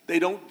face. They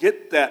don't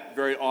get that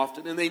very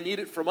often, and they need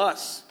it from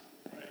us.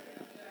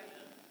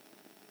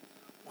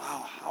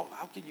 Wow,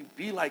 how can you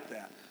be like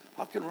that?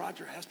 How can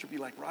Roger Hester be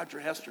like Roger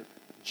Hester?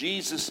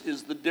 Jesus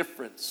is the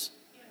difference.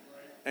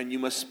 And you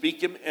must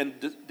speak him and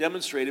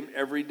demonstrate him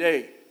every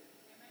day.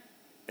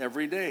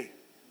 Every day.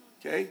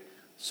 Okay?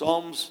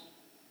 Psalms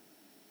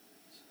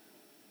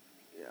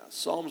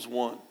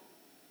 1.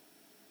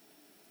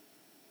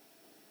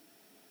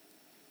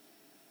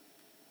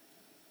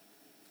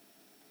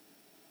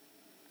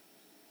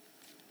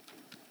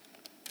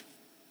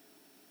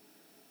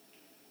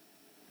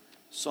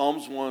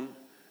 Psalms 1.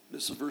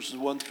 This is verses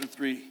 1 through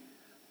 3.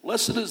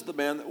 Blessed is the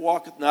man that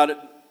walketh not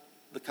at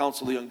the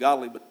counsel of the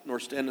ungodly, but nor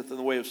standeth in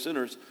the way of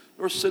sinners,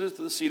 nor sitteth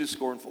in the seat of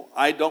scornful.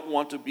 I don't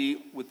want to be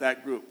with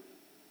that group.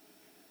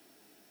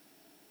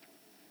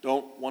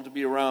 Don't want to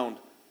be around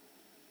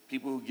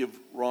people who give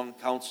wrong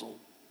counsel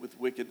with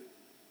wicked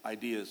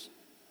ideas.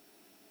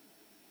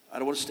 I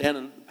don't want to stand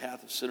in the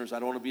path of sinners. I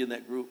don't want to be in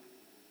that group.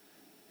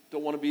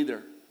 Don't want to be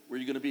there. Where are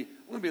you going to be?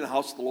 I'm going to be in the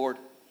house of the Lord.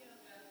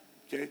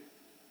 Okay?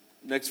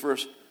 Next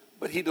verse.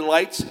 But he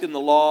delights in the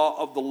law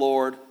of the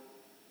Lord.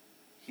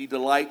 He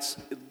delights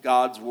in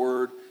God's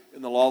word,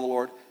 in the law of the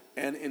Lord.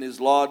 And in his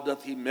law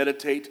doth he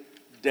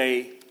meditate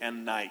day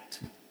and night.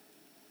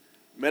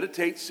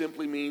 Meditate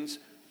simply means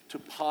to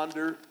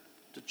ponder,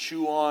 to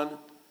chew on,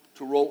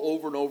 to roll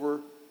over and over.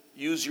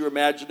 Use your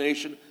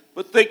imagination.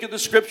 But think of the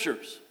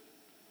scriptures.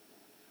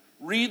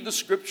 Read the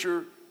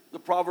scripture, the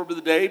proverb of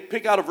the day.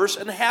 Pick out a verse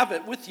and have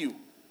it with you.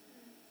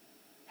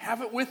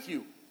 Have it with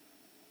you.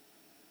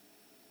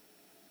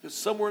 Because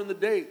somewhere in the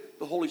day,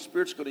 the Holy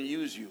Spirit's going to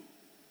use you.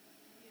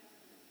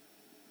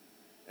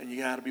 And you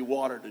got to be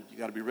watered. You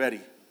got to be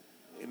ready.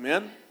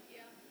 Amen?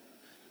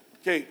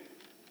 Okay.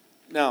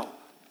 Now,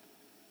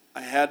 I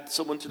had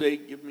someone today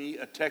give me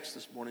a text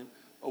this morning,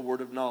 a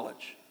word of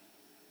knowledge.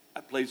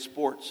 I played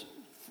sports.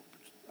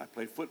 I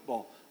played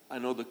football. I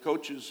know the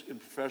coaches in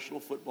professional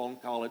football in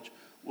college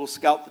will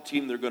scout the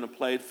team they're going to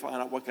play to find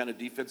out what kind of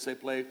defense they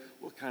play,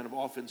 what kind of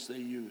offense they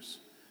use.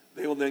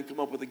 They will then come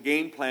up with a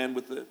game plan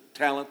with the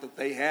talent that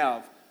they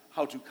have,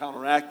 how to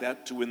counteract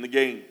that to win the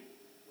game.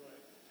 Right.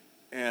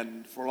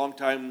 And for a long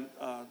time,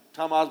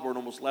 Tom Osborne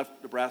almost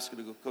left Nebraska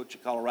to go coach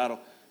at Colorado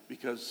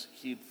because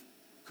he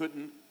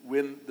couldn't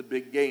win the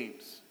big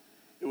games.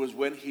 It was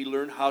when he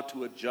learned how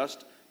to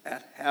adjust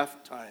at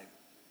halftime.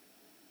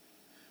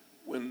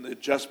 When the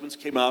adjustments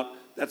came out,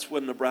 that's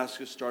when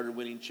Nebraska started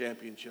winning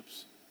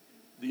championships.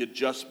 The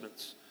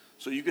adjustments.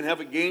 So you can have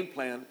a game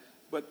plan,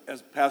 but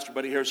as Pastor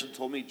Buddy Harrison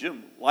told me,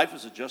 Jim, life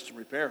is adjust and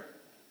repair.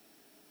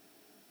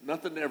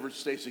 Nothing ever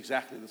stays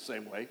exactly the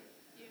same way.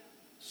 Yeah.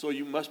 So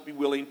you must be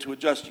willing to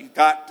adjust. You've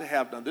got to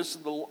have. Now, this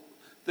is the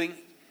thing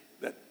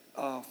that,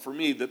 for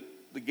me, that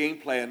the game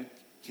plan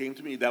came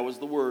to me. That was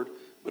the word.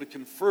 But it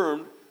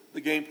confirmed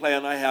the game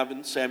plan I have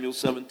in Samuel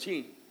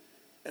 17.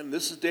 And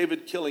this is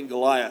David killing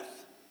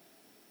Goliath.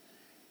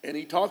 And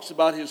he talks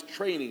about his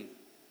training,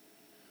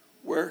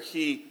 where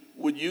he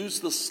would use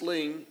the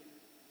sling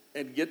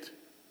and get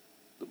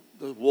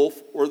the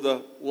wolf or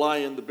the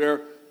lion, the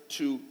bear,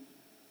 to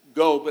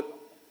go. But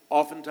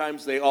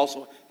oftentimes they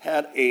also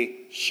had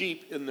a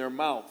sheep in their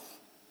mouth.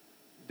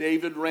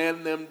 David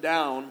ran them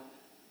down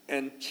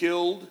and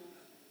killed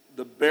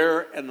the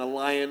bear and the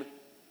lion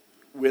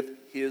with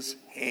his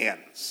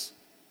hands.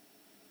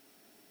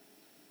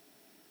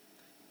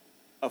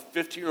 A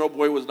 15-year-old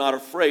boy was not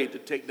afraid to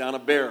take down a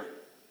bear.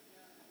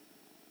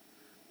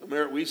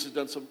 Merritt Weiss has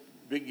done some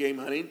big game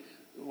hunting.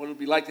 One would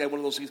be like that, one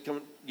of those things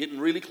getting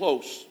really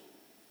close,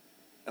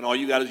 and all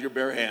you got is your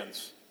bare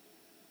hands.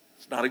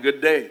 It's not a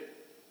good day.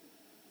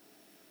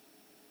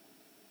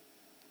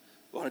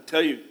 I want to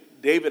tell you,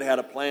 David had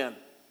a plan.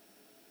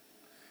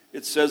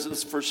 It says in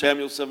 1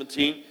 Samuel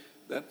 17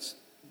 that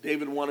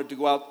David wanted to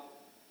go out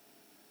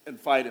and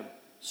fight him.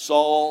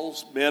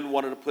 Saul's men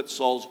wanted to put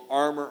Saul's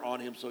armor on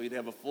him so he'd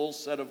have a full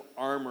set of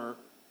armor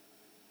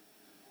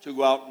to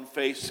go out and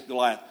face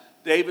Goliath.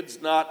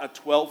 David's not a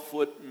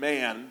 12-foot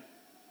man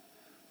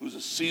who's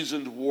a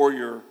seasoned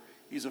warrior.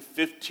 He's a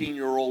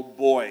 15-year-old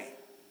boy.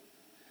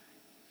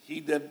 He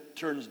then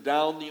turns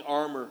down the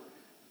armor,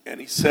 and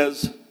he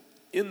says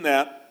in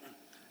that,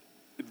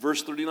 in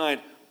verse 39,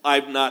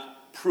 I've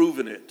not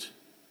proven it.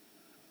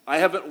 I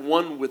haven't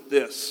won with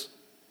this.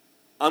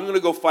 I'm going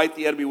to go fight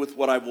the enemy with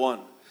what I've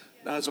won.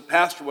 Now, as a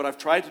pastor, what I've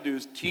tried to do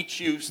is teach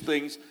you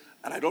things,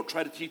 and I don't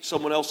try to teach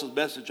someone else's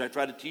message. I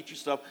try to teach you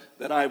stuff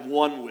that I've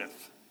won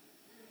with.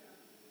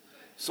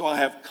 So I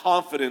have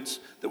confidence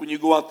that when you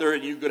go out there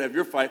and you're going to have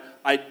your fight,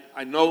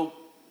 I know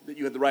that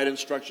you had the right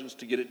instructions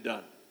to get it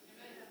done.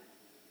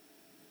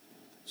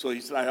 So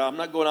he said, I'm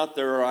not going out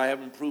there, or I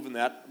haven't proven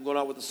that. I'm going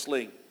out with a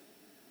sling.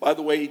 By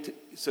the way,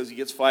 he says he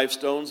gets 5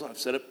 stones. I've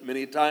said it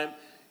many a time.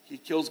 He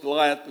kills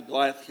Goliath, but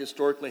Goliath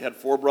historically had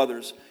 4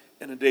 brothers.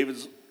 And in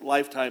David's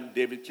lifetime,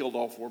 David killed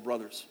all 4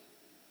 brothers.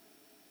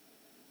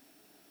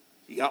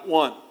 He got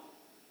 1.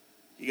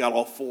 He got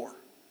all 4.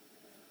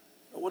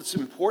 Now, what's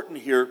important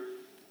here,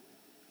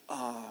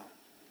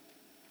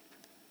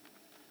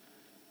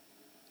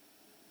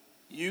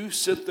 you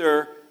sit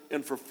there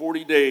and for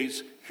 40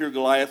 days hear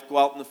Goliath go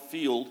out in the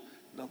field.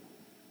 Now,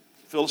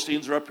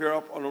 Philistines are up here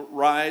up on a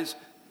rise,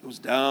 goes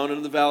down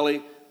into the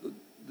valley.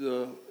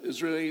 The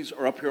Israelis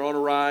are up here on a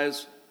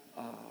rise.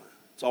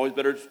 It's always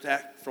better to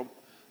attack from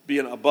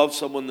being above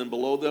someone than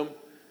below them.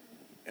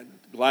 And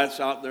Goliath's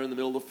out there in the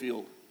middle of the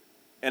field.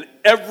 And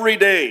every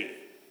day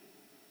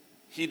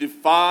he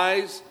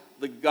defies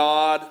the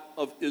God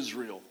of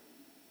Israel.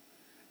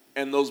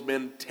 And those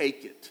men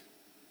take it.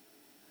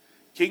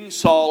 King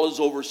Saul is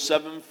over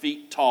 7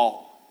 feet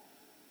tall.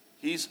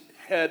 He's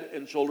head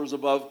and shoulders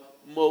above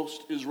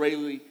most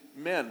Israeli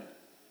men.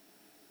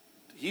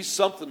 He's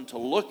something to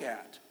look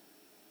at.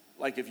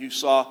 Like if you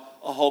saw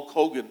a Hulk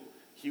Hogan,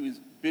 he was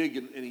big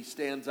and he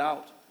stands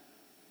out.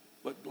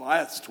 But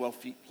Goliath's 12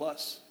 feet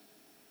plus.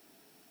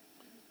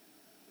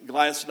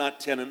 Goliath's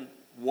not 10-1.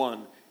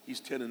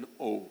 He's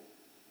 10-0.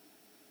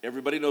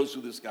 Everybody knows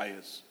who this guy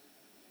is.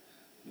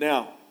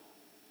 Now,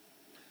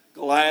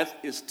 Goliath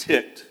is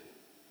ticked.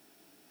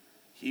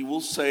 He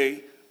will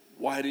say,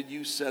 why did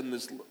you send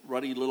this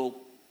ruddy little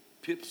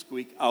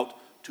pipsqueak out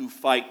to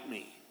fight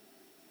me?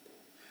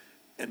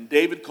 And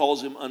David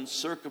calls him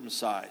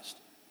uncircumcised.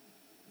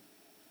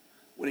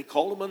 When he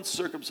called him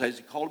uncircumcised,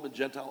 he called him a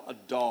Gentile, a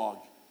dog.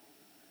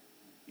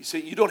 He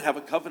said, you don't have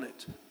a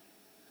covenant.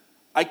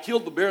 I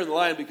killed the bear and the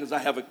lion because I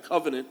have a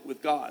covenant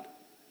with God.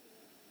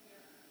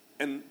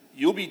 And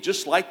you'll be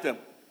just like them.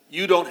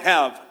 You don't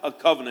have a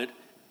covenant,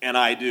 and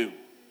I do.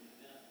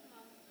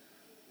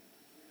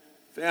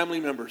 Family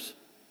members,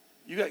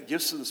 you got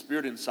gifts of the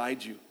Spirit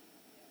inside you.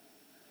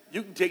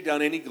 You can take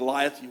down any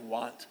Goliath you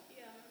want.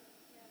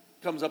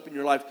 Comes up in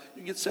your life.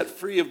 You can get set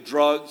free of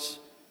drugs,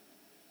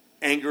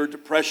 anger,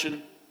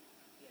 depression.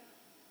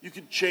 You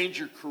can change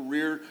your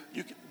career.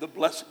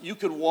 You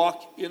can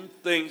walk in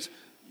things.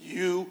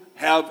 You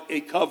have a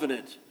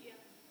covenant.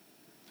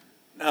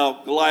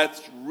 Now,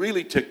 Goliath's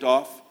really ticked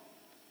off,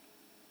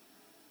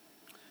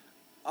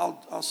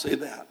 I'll say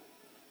that.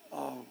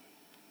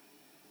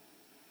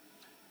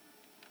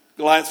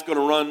 Goliath's going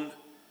to run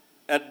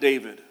at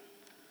David.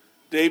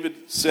 David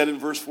said in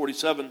verse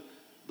 47,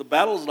 the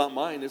battle is not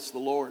mine, it's the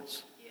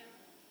Lord's. Yeah.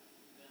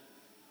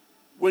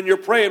 When you're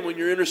praying, when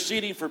you're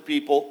interceding for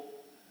people,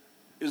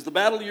 is the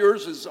battle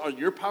yours? Is on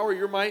your power,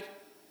 your might?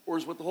 Or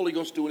is what the Holy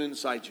Ghost doing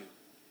inside you?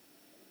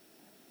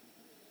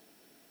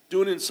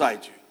 Doing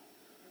inside you.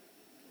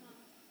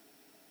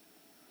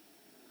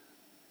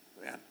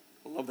 Man,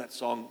 I love that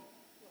song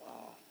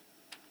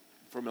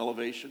from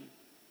Elevation.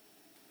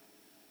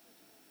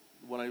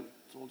 When I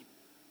told you,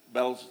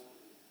 battles.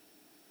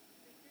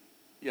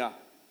 Yeah.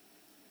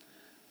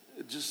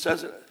 It just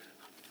says it.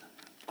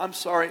 I'm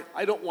sorry,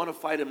 I don't want to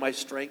fight in my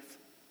strength.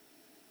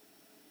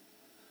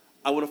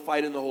 I want to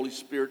fight in the Holy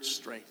Spirit's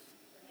strength.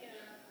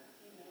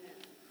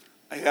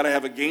 I got to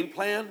have a game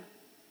plan.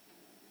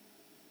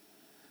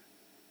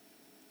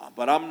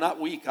 But I'm not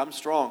weak, I'm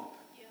strong.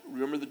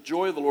 Remember, the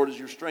joy of the Lord is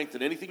your strength.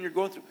 And anything you're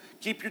going through,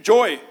 keep your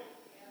joy.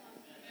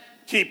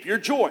 Keep your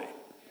joy.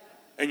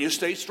 And you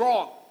stay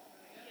strong.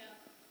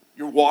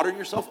 You're watering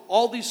yourself.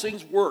 All these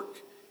things work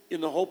in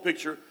the whole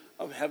picture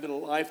of having a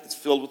life that's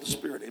filled with the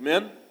Spirit.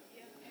 Amen?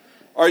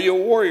 Are you a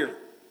warrior?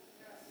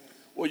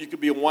 Well, you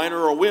could be a whiner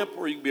or a wimp,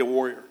 or you can be a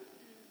warrior.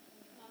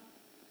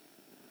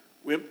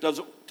 Wimp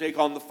doesn't take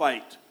on the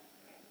fight.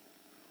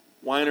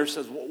 Whiner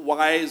says,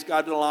 why is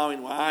God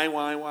allowing?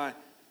 Why?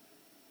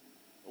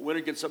 A winner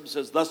gets up and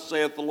says, thus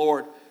saith the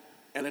Lord,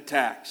 and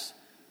attacks.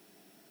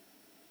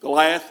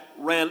 Goliath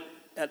ran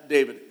at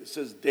David. It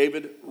says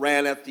David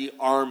ran at the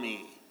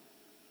army.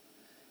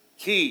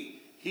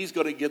 Key, he's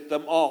going to get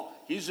them all.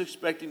 He's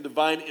expecting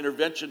divine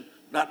intervention,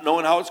 not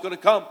knowing how it's going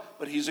to come,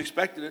 but he's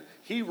expecting it.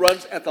 He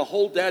runs at the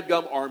whole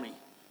dadgum army.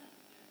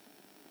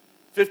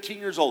 15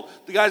 years old.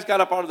 The guys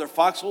got up out of their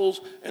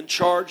foxholes and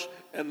charged,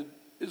 and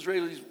the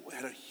Israelis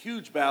had a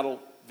huge battle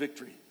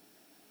victory.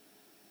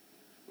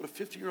 But a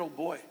 15-year-old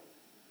boy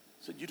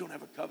said, you don't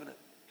have a covenant.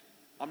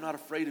 I'm not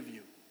afraid of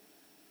you.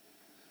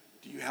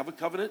 Do you have a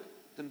covenant?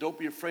 Then don't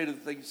be afraid of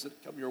the things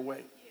that come your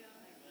way.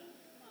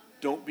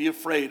 Don't be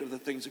afraid of the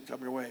things that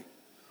come your way.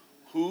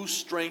 Whose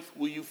strength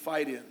will you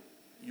fight in?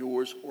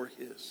 Yours or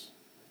his?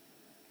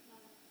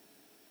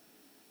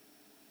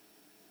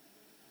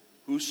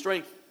 Whose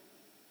strength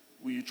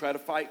will you try to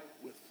fight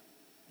with?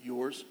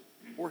 Yours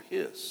or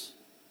his?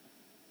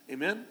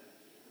 Amen? Am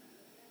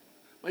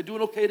I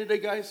doing okay today,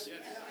 guys?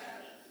 Yes.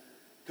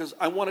 Because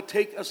I want to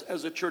take us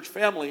as a church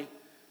family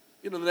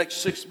into the next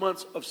 6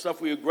 months of stuff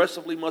we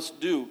aggressively must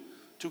do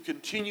to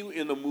continue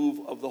in the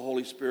move of the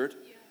Holy Spirit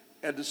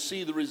and to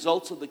see the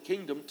results of the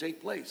kingdom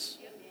take place.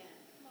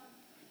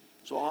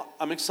 So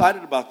I'm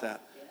excited about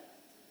that.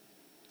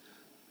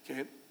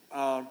 Okay.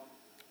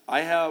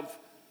 I have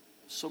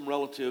some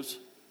relatives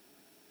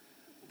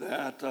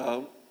that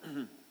are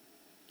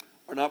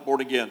not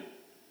born again.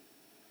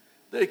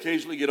 They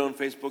occasionally get on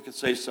Facebook and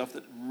say stuff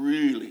that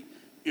really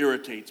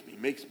irritates me,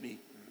 makes me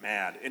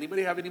mad.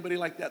 Anybody have anybody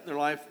like that in their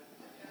life?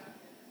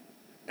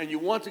 And you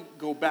want to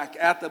go back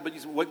at them, but you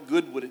say, what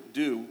good would it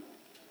do?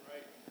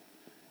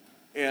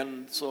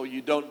 And so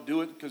you don't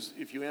do it, because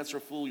if you answer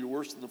a fool, you're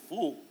worse than the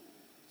fool.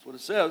 That's what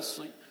it says,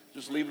 so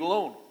just leave it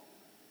alone.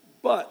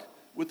 But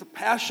with the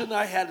passion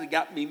I had that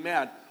got me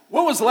mad,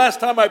 when was the last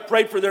time I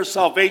prayed for their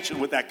salvation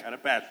with that kind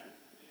of passion?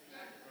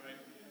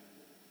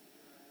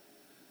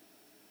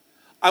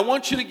 I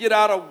want you to get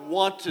out a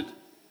wanted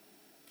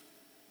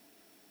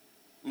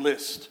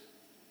list.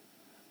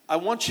 I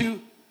want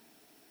you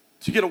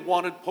to get a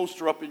wanted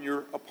poster up in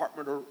your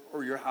apartment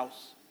or your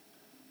house.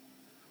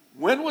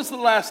 When was the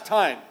last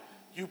time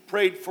you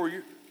prayed for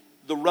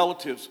the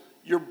relatives,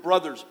 your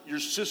brothers, your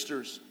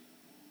sisters,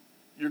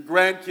 your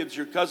grandkids,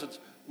 your cousins,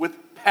 with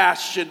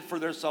passion for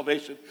their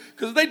salvation?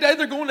 Because if they die,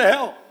 they're going to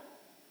hell.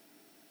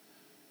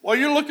 While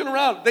you're looking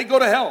around, they go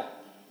to hell.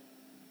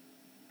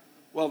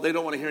 Well, they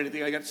don't want to hear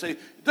anything I got to say.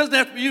 It doesn't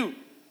have to be you.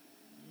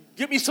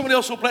 Get me somebody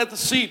else who will plant the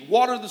seed,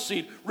 water the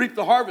seed, reap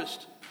the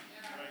harvest.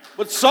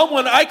 But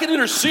someone, I can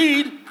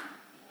intercede.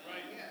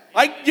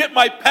 I can get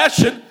my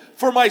passion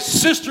for my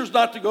sisters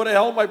not to go to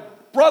hell, my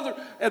brother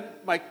and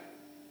my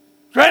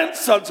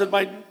grandsons and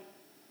my...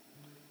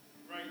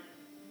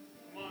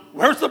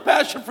 Where's the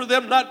passion for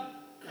them not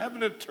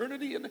having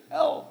eternity in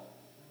hell?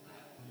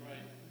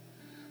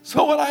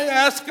 So when I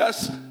ask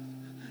us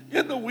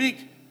in the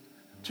week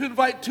to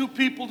invite 2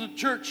 people to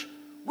church,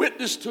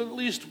 witness to at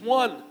least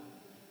 1,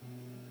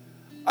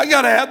 I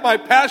got to have my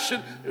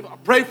passion. If I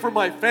pray for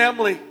my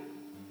family,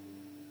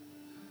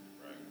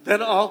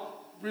 then I'll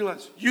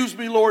realize, use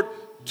me, Lord,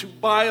 to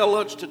buy a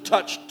lunch, to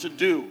touch, to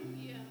do.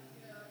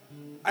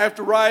 I have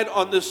to ride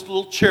on this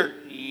little chair.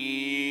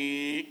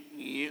 I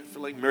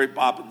feel like Mary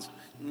Poppins.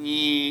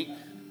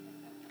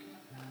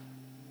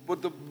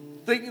 But the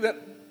thing that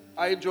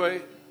I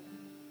enjoy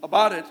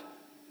about it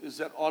is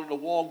that on the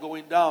wall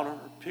going down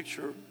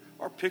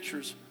are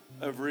pictures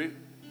of every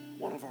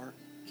one of our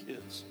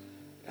kids.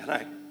 And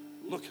I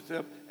look at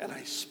them and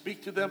I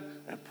speak to them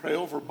and pray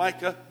over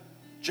Micah,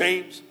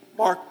 James,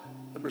 Mark,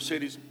 and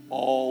Mercedes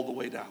all the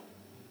way down.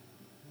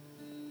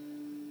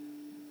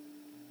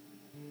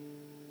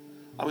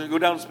 I'm going to go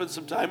down and spend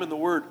some time in the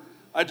Word.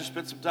 I just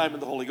spent some time in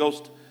the Holy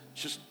Ghost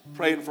just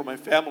praying for my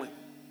family.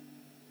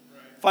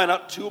 Find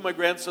out 2 of my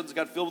grandsons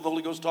got filled with the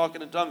Holy Ghost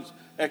talking in tongues,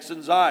 X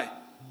and Zai,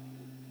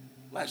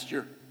 last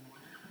year.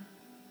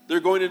 They're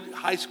going to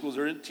high schools.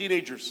 They're in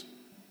teenagers.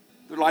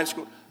 They're in high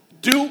school.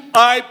 Do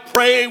I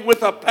pray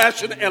with a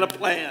passion and a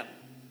plan?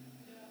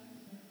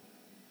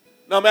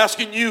 Now I'm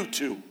asking you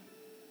to.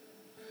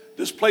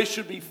 This place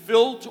should be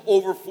filled to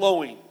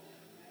overflowing.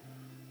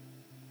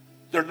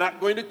 They're not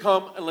going to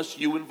come unless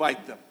you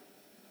invite them.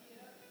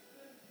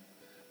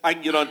 I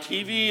can get on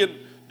TV and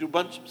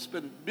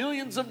spend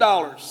millions of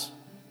dollars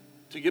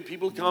to get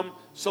people to come.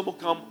 Some will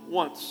come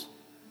once.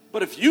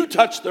 But if you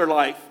touch their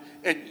life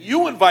and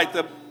you invite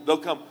them, they'll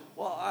come.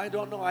 Well, I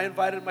don't know. I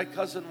invited my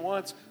cousin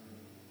once.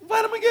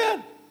 Invite them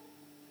again.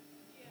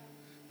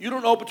 You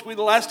don't know between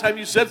the last time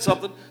you said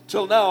something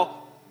till now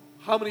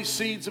how many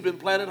seeds have been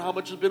planted, how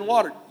much has been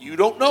watered. You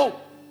don't know.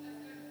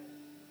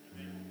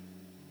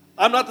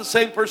 I'm not the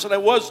same person I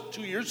was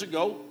 2 years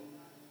ago.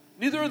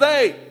 Neither are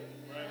they.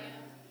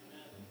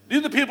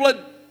 Neither the people at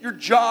your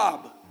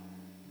job.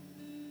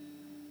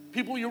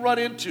 People you run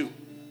into.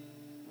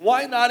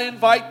 Why not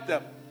invite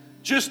them?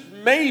 Just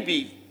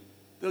maybe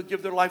they'll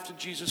give their life to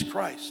Jesus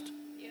Christ.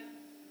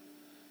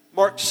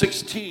 Mark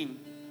 16.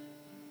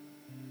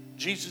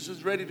 Jesus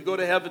is ready to go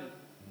to heaven.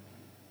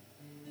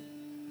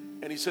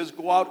 And he says,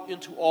 go out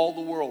into all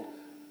the world.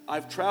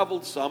 I've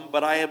traveled some,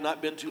 but I have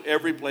not been to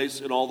every place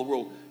in all the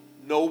world.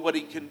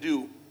 Nobody can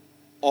do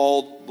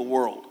all the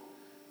world.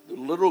 The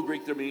literal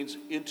Greek there means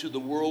into the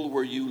world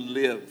where you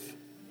live.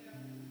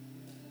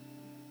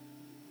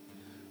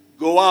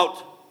 Go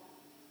out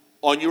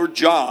on your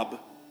job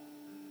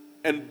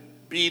and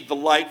be the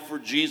light for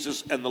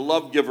Jesus and the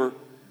love giver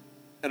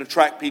and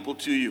attract people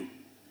to you.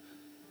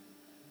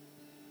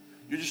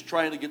 You're just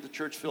trying to get the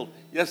church filled.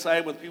 Yes, I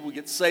am with people who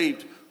get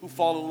saved, who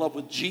fall in love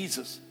with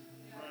Jesus.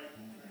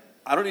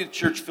 I don't need a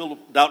church filled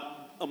with doubt,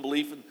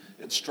 unbelief,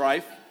 and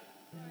strife.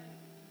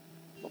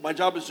 But my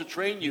job is to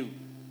train you,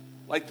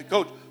 like the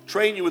coach,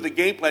 train you with a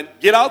game plan.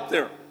 Get out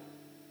there.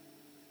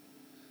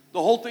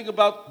 The whole thing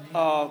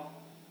about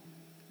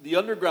the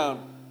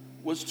underground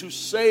was to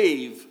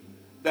save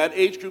that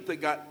age group that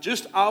got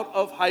just out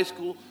of high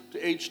school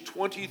to age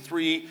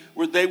 23,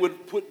 where they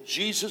would put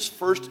Jesus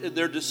first in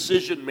their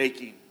decision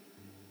making.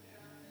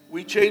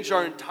 We changed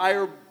our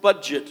entire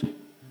budget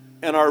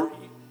and our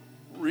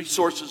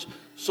resources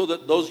so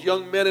that those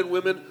young men and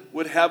women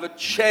would have a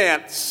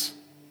chance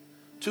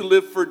to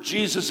live for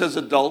Jesus as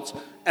adults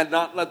and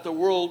not let the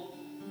world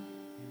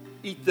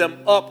eat them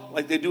up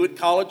like they do at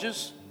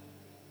colleges.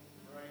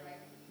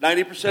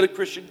 90% of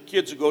Christian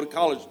kids who go to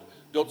college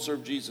don't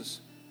serve Jesus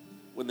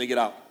when they get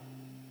out.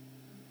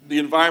 The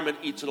environment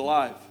eats it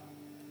alive.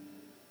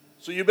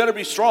 So you better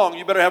be strong.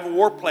 You better have a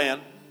war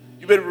plan.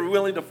 You better be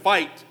willing to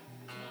fight.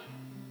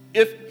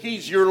 If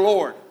he's your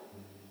Lord,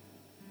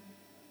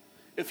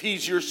 if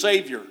he's your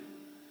Savior,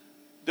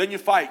 then you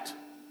fight.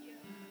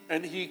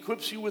 And he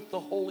equips you with the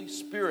Holy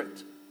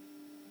Spirit.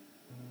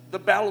 The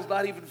battle's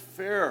not even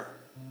fair.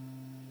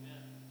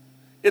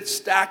 It's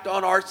stacked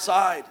on our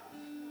side.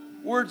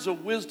 Words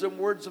of wisdom,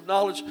 words of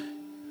knowledge.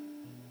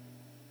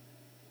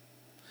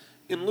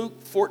 In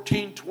Luke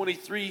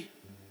 14:23, it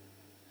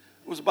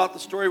was about the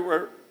story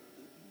where a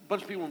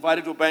bunch of people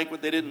invited to a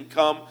banquet. They didn't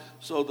come,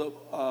 so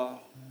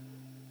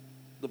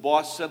the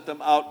boss sent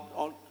them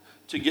out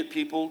to get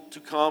people to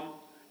come.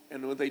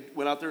 And when they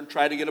went out there and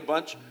tried to get a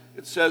bunch,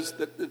 it says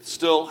that it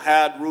still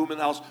had room in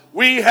the house.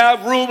 We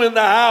have room in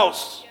the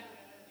house.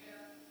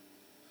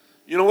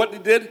 You know what he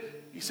did?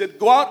 He said,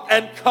 go out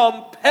and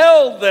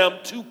compel them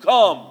to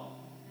come.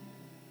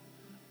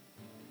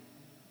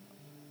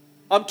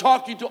 I'm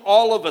talking to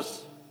all of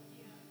us.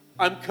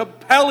 I'm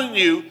compelling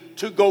you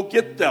to go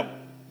get them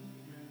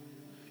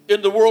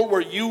in the world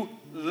where you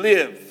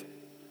live.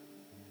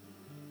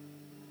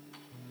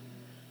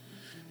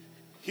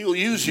 He'll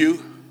use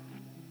you.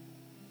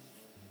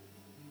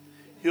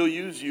 He'll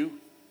use you.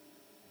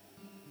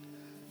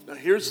 Now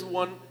here's the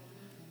one.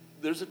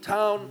 There's a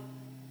town.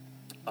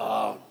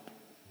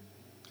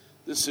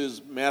 This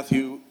is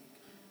Matthew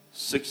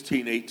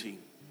 16:18.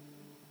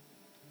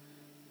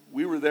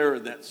 We were there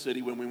in that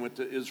city when we went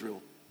to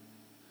Israel.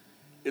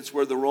 It's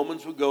where the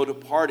Romans would go to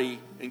party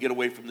and get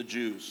away from the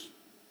Jews.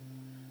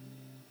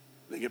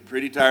 They get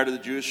pretty tired of the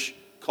Jewish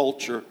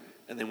culture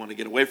and they want to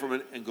get away from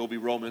it and go be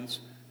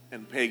Romans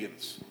and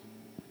pagans.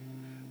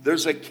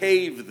 There's a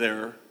cave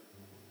there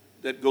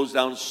that goes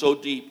down so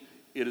deep,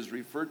 it is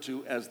referred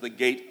to as the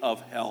gate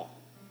of hell.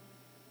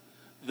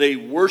 They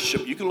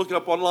worship. You can look it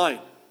up online.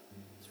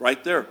 It's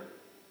right there.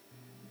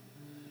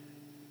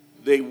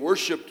 They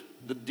worshiped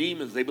the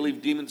demons. They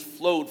believe demons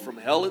flowed from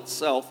hell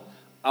itself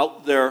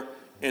out there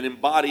and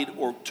embodied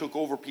or took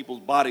over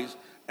people's bodies.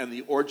 And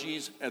the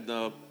orgies and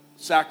the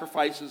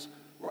sacrifices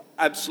were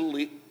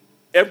absolutely,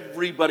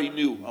 everybody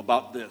knew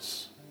about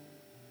this.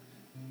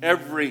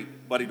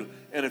 Everybody knew.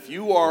 And if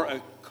you are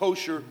a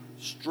kosher,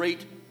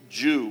 straight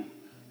Jew,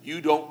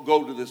 you don't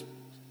go to this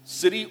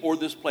city or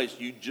this place.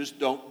 You just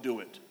don't do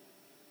it.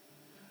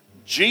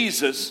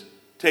 Jesus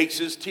takes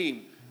his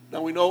team.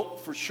 Now we know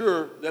for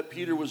sure that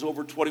Peter was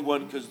over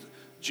 21 because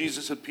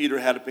Jesus and Peter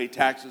had to pay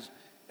taxes,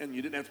 and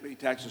you didn't have to pay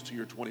taxes till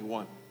you're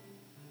 21.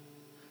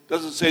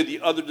 Doesn't say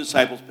the other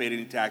disciples paid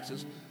any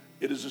taxes.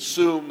 It is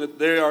assumed that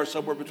they are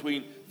somewhere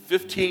between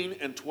 15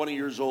 and 20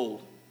 years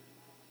old.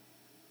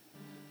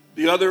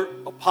 The other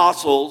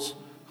apostles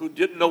who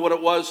didn't know what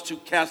it was to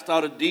cast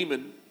out a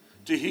demon,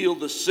 to heal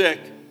the sick,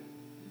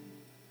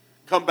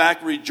 come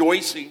back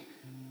rejoicing.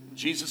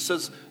 Jesus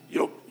says,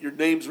 your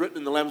name's written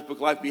in the Lamb's Book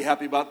of Life, be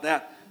happy about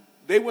that.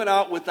 They went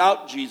out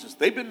without Jesus.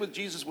 They've been with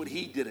Jesus when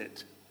he did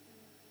it.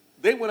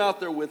 They went out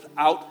there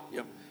without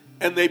him,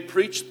 and they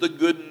preached the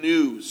good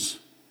news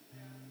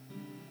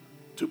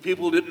to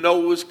people who didn't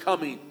know it was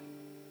coming.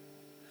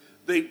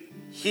 They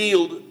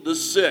healed the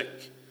sick.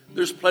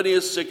 There's plenty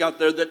of sick out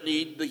there that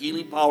need the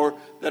healing power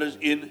that is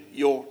in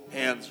your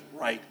hands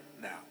right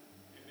now.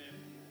 Amen.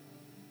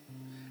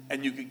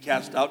 And you can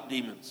cast out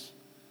demons.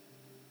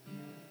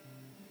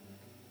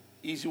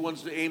 Easy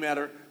ones to aim at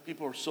are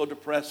people who are so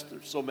depressed,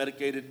 they're so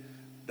medicated.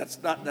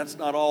 That's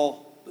not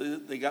all.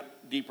 They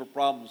got deeper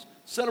problems.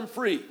 Set them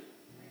free.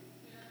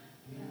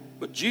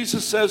 But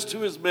Jesus says to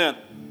his men,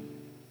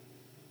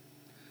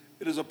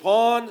 it is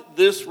upon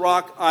this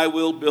rock I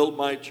will build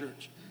my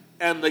church,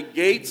 and the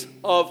gates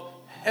of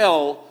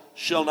hell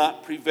shall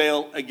not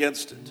prevail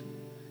against it.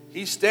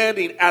 He's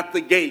standing at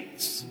the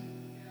gates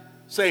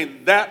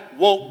saying that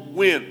won't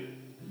win.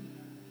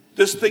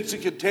 This thinks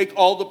it can take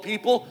all the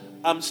people.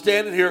 I'm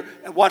standing here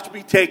and watch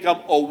me take them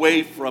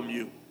away from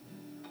you.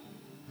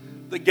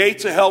 The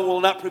gates of hell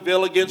will not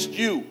prevail against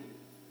you.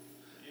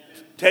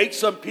 Take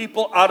some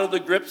people out of the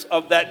grips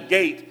of that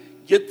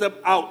gate. Get them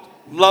out.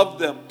 Love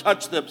them.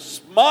 Touch them.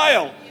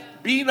 Smile.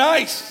 Be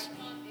nice.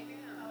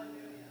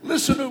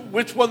 Listen to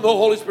which one the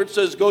Holy Spirit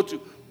says go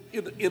to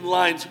in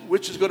lines.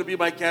 Which is going to be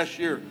my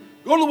cashier?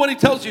 Go to the one he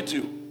tells you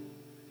to.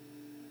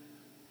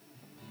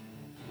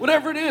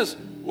 Whatever it is.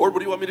 Lord, what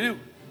do you want me to do?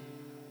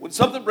 When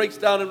something breaks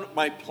down in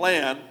my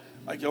plan,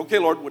 I go, okay,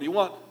 Lord, what do you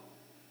want?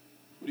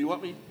 What do you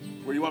want me?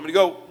 Where do you want me to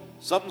go?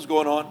 Something's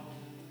going on.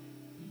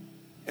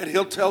 And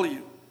he'll tell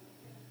you.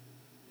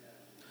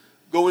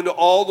 Go into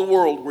all the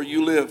world where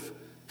you live.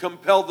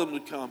 Compel them to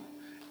come.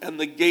 And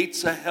the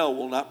gates of hell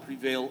will not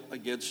prevail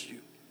against you.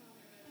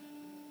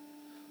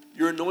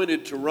 You're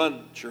anointed to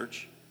run,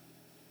 church.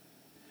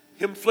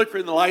 Him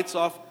flickering the lights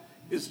off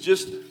is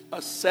just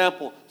a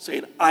sample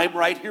saying, I'm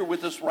right here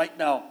with us right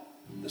now.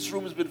 This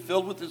room has been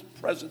filled with his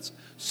presence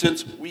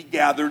since we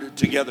gathered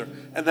together.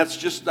 And that's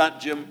just not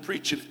Jim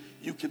preaching.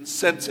 You can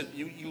sense it.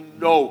 You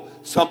know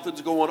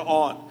something's going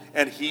on.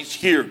 And he's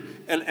here.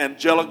 And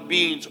angelic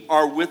beings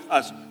are with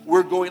us.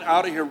 We're going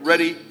out of here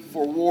ready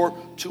for war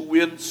to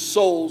win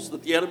souls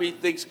that the enemy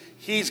thinks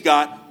he's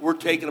got. We're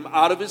taking them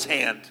out of his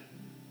hand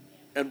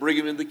and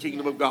bringing them in the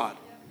kingdom of God.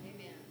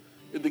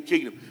 In the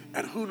kingdom.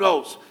 And who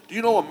knows? Do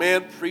you know a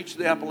man preached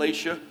in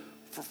Appalachia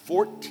for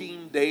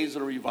 14 days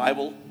in a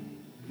revival?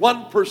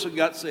 One person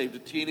got saved,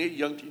 a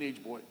young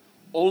teenage boy.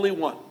 Only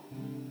one.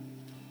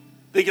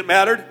 Think it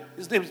mattered?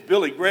 His name's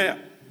Billy Graham.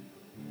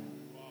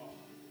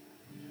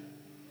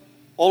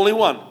 Only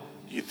one.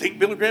 Do you think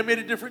Billy Graham made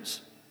a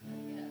difference?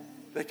 Yes.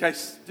 That guy,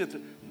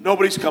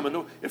 nobody's coming.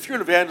 No, if you're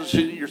an evangelist,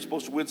 you're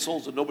supposed to win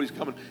souls and nobody's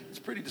coming. It's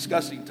a pretty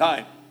disgusting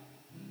time.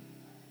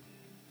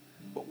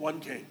 But one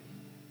came.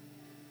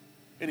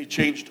 And he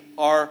changed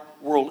our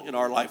world in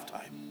our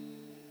lifetime.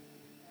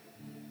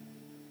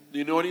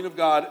 The anointing of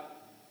God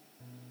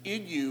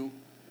in you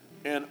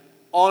and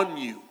on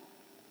you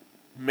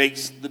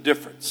makes the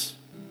difference.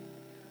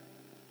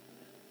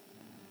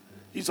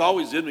 He's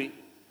always in me.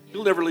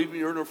 He'll never leave me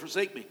nor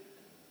forsake me.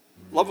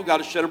 Love of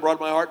God is shed abroad in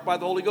my heart by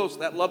the Holy Ghost.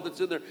 That love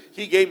that's in there,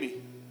 he gave me.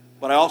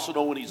 But I also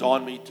know when he's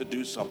on me to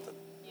do something.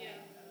 Yeah.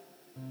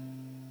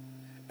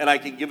 And I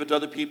can give it to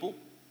other people.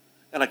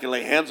 And I can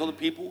lay hands on the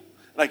people.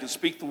 And I can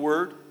speak the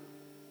word.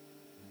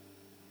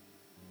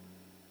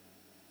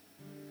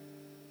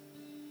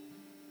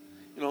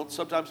 You know,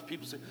 sometimes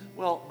people say,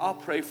 well, I'll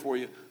pray for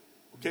you.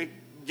 Okay?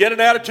 Get an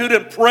attitude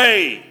and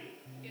pray.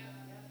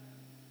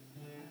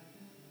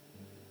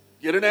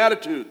 Get an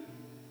attitude.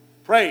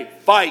 Pray.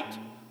 Fight.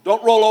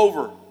 Don't roll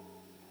over.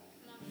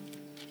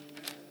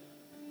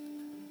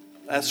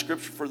 That's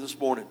scripture for this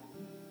morning.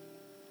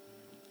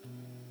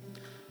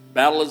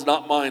 Battle is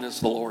not mine, it's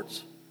the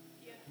Lord's.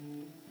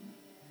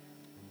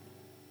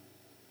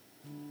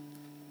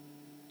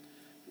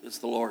 It's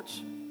the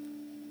Lord's.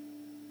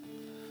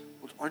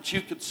 Aren't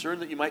you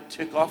concerned that you might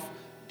tick off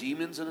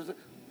demons?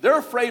 They're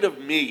afraid of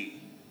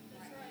me.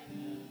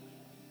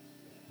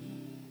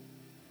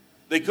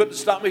 They couldn't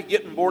stop me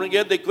getting born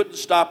again. They couldn't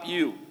stop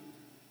you.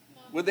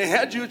 When they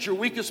had you at your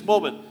weakest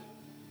moment,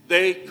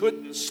 they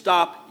couldn't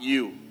stop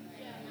you.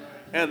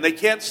 And they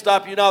can't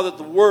stop you now that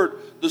the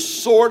word, the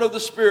sword of the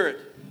Spirit,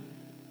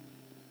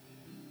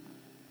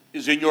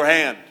 is in your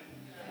hand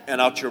and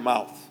out your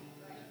mouth.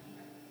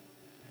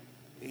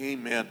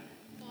 Amen.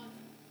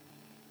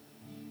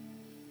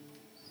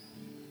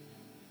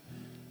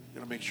 I'm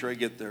going to make sure I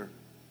get there.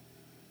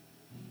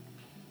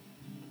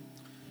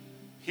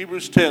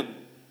 Hebrews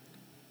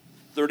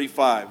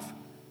 10:35.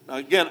 Now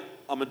again,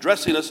 I'm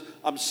addressing us.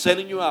 I'm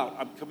sending you out.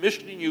 I'm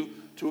commissioning you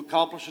to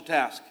accomplish a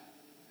task.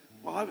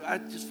 Well, I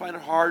just find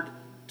it hard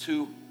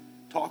to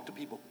talk to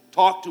people.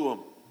 Talk to them.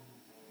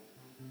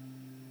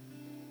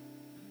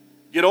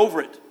 Get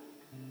over it.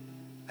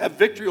 Have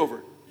victory over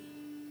it.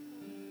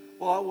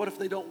 Well, what if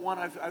they don't want?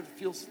 I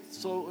feel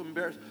so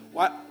embarrassed.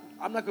 Why?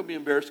 I'm not going to be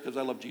embarrassed because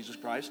I love Jesus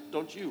Christ.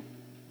 Don't you?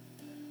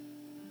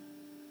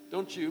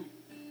 Don't you?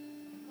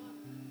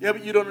 Yeah,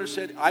 but you don't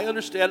understand. I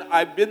understand.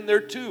 I've been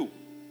there too.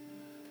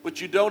 But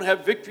you don't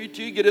have victory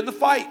till you get in the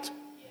fight.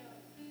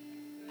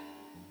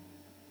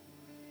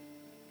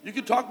 You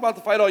can talk about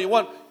the fight all you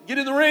want. Get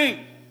in the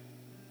ring.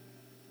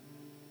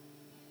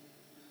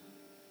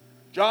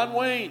 John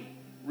Wayne,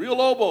 Rio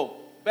Lobo,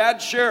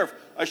 bad sheriff.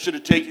 I should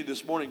have taken you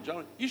this morning,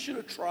 John. You should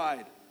have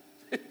tried.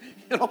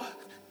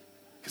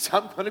 Because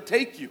I'm going to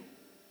take you.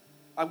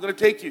 I'm going to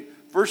take you.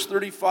 Verse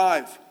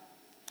 35.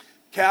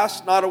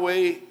 Cast not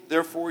away,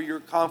 therefore, your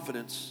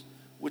confidence,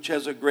 which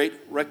has a great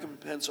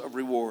recompense of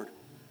reward.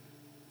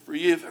 For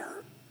ye have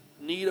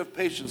need of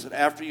patience, that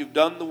after you've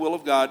done the will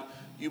of God,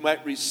 you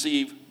might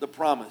receive the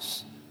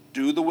promise.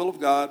 Do the will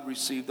of God,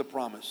 receive the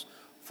promise.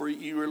 For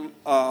yet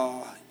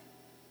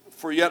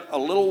a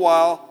little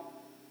while,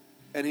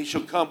 and he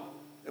shall come.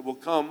 It will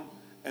come,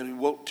 and he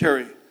won't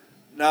tarry.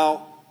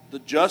 Now the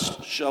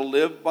just shall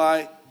live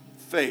by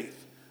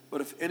faith.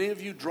 But if any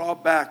of you draw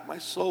back, my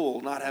soul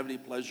will not have any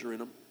pleasure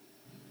in him.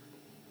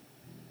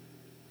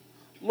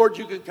 Lord,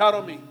 you can count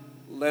on me.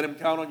 Let him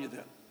count on you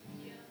then.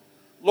 Yeah.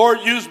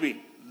 Lord, use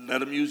me.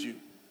 Let him use you.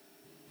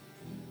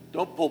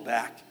 Don't pull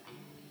back.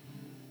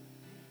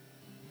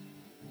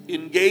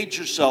 Engage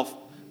yourself.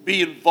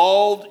 Be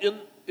involved in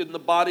the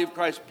body of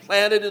Christ.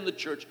 Planted in the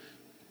church.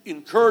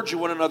 Encouraging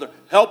one another.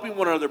 Helping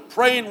one another.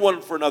 Praying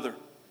one for another.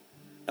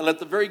 And let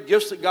the very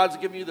gifts that God's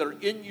given you that are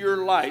in your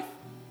life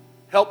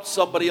help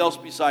somebody else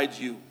besides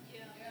you.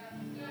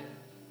 Yeah.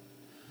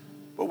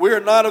 But we are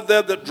not of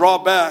them that draw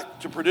back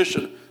to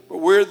perdition, but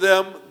we're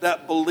them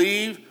that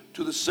believe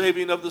to the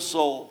saving of the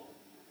soul.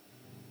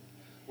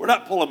 We're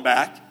not pulling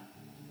back.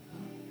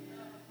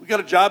 We got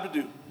a job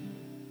to do.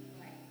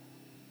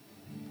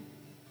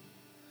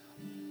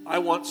 I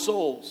want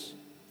souls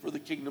for the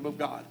kingdom of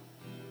God.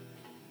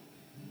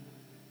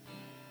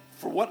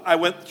 For what I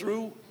went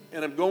through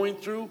and am going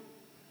through,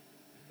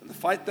 and the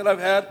fight that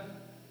I've had,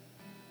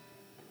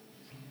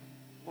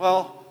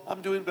 well,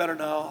 I'm doing better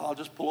now. I'll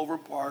just pull over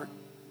and park.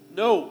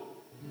 No.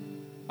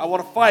 I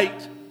want to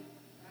fight.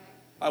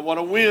 I want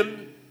to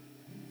win.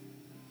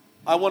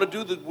 I want to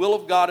do the will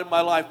of God in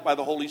my life by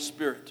the Holy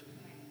Spirit.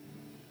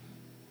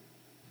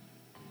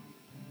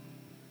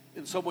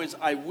 In some ways,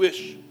 I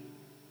wish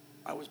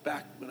I was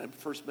back when I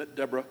first met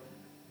Deborah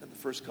in the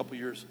first couple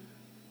years,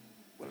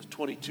 when I was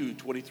 22,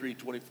 23,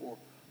 24.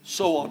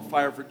 So on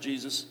fire for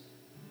Jesus.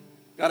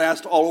 Got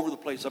asked all over the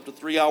place, up to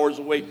 3 hours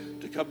away,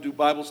 to come do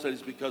Bible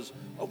studies because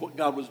of what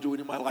God was doing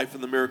in my life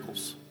and the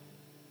miracles.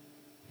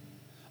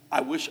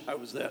 I wish I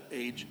was that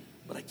age,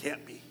 but I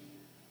can't be.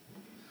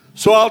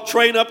 So I'll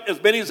train up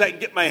as many as I can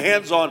get my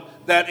hands on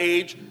that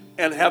age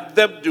and have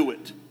them do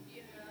it.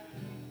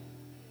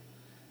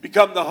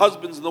 Become the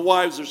husbands and the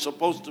wives they're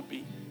supposed to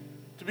be.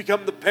 To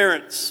become the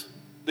parents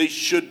they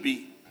should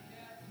be.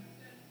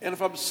 And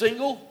if I'm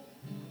single,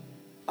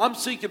 I'm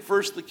seeking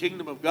first the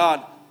kingdom of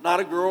God, not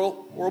a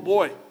girl or a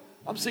boy.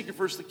 I'm seeking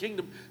first the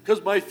kingdom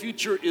because my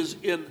future is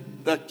in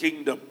the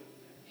kingdom.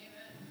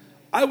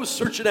 I was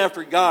searching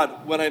after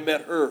God when I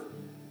met her.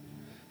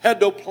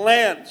 Had no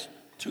plans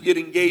to get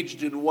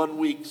engaged in 1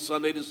 week,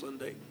 Sunday to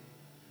Sunday.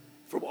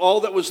 From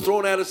all that was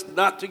thrown at us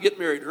not to get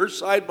married, her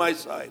side, my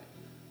side,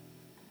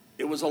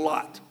 it was a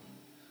lot.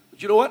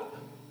 But you know what?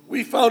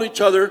 We found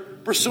each other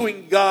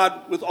pursuing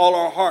God with all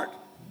our heart.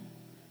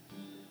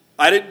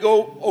 I didn't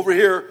go over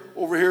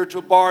here to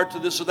a bar, to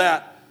this or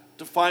that,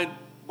 to find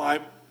my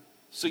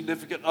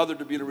significant other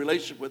to be in a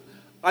relationship with.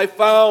 I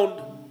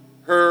found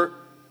her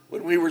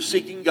when we were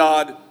seeking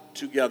God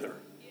together.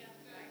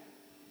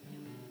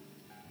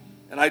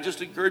 And I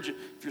just encourage you,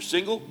 if you're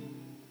single,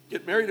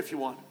 get married if you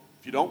want.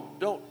 If you don't.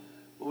 But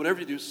whatever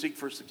you do, seek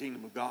first the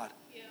kingdom of God.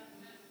 Yeah.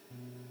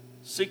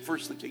 Seek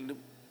first the kingdom.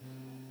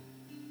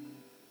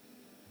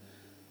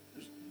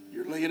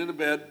 You're laying in a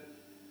bed.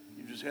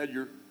 You just had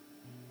your,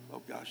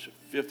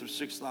 fifth or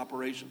sixth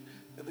operation,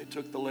 and they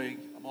took the leg.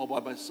 I'm all by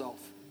myself.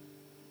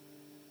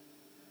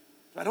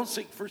 If I don't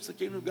seek first the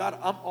kingdom of God,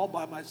 I'm all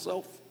by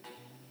myself.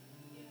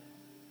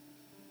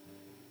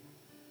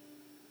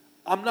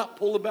 I'm not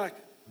pulling back.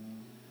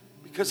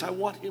 Because I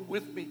want him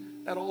with me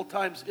at all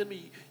times, in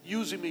me,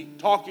 using me,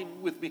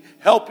 talking with me,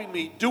 helping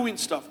me, doing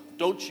stuff.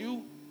 Don't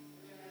you?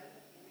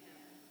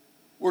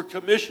 We're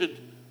commissioned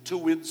to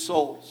win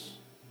souls.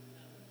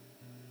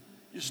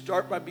 You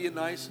start by being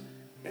nice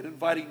and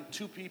inviting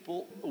 2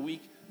 people a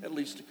week at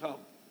least to come.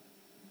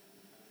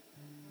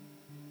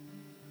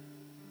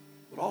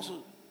 But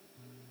also,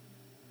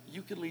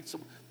 you can lead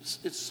someone.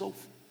 It's so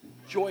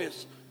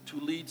joyous to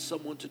lead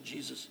someone to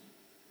Jesus.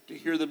 To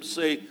hear them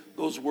say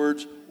those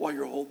words while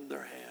you're holding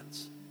their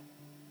hands.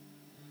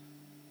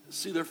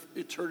 See their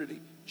eternity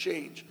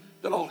change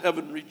that all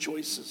heaven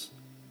rejoices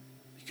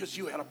because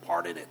you had a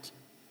part in it.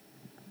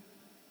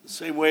 The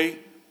same way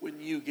when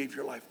you gave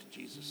your life to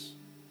Jesus.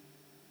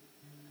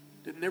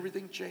 Didn't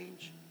everything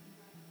change?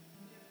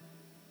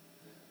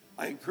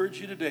 I encourage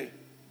you today,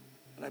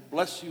 and I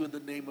bless you in the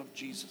name of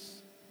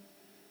Jesus.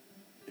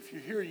 If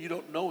you're here and you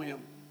don't know him,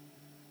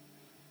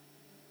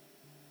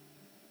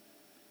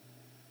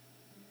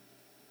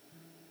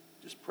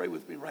 just pray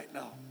with me right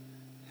now.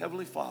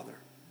 Heavenly Father,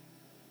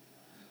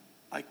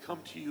 I come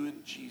to you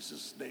in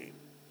Jesus' name.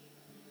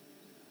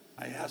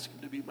 I ask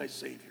him to be my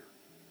Savior.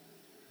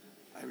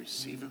 I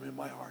receive him in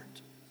my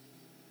heart.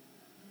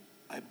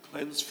 I'm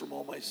cleansed from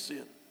all my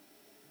sin.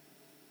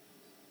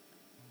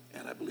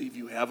 And I believe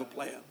you have a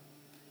plan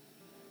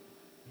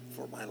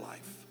for my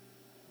life.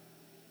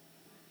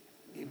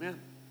 Amen.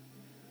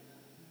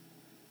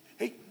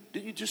 Hey,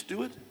 didn't you just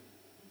do it?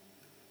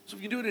 So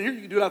if you can do it in here,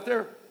 you can do it out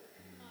there.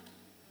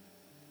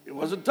 It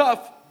wasn't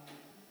tough.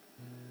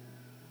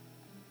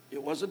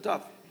 It wasn't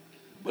tough.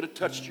 But it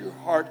touched your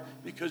heart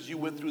because you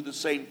went through the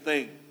same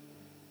thing.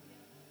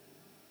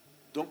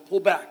 Don't pull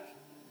back.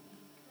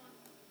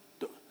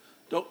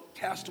 Don't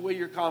cast away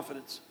your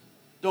confidence.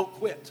 Don't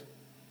quit.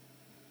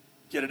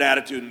 Get an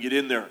attitude and get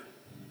in there.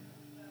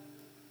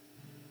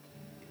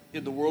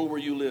 In the world where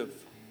you live.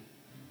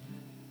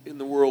 In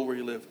the world where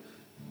you live.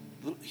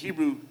 The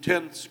Hebrew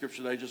 10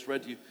 scripture that I just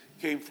read to you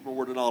came from a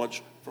word of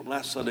knowledge from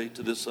last Sunday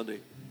to this Sunday.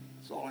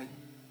 That's all I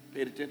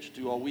paid attention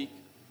to all week.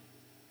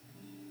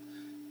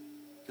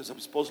 Because I'm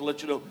supposed to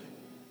let you know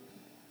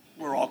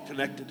we're all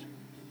connected.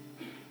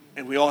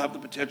 And we all have the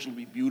potential to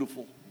be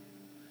beautiful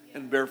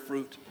and bear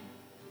fruit.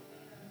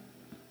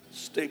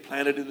 Stay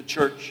planted in the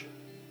church,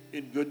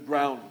 in good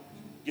ground.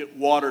 Get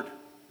watered.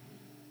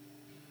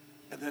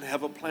 And then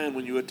have a plan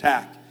when you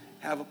attack.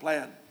 Have a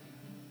plan.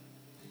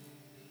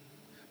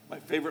 My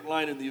favorite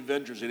line in The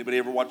Avengers. Anybody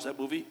ever watch that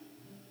movie?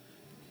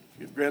 If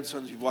you have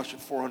grandsons, you've watched it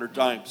 400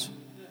 times.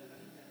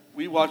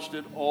 We watched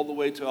it all the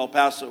way to El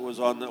Paso. It was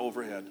on the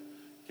overhead.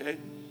 Okay?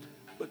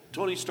 But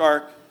Tony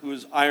Stark, who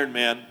is Iron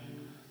Man,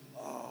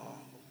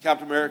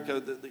 Captain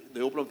America,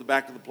 they open up the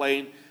back of the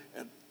plane,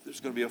 and there's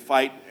going to be a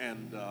fight,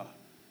 and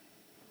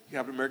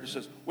Captain America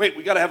says, wait,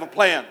 we got to have a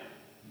plan.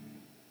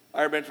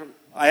 Iron Man,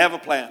 I have a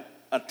plan.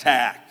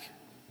 Attack.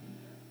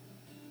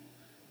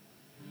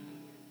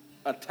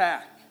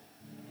 Attack.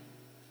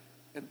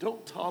 And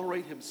don't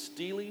tolerate him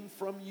stealing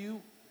from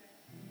you.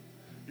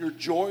 Your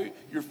joy,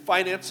 your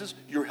finances,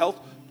 your health.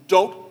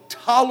 Don't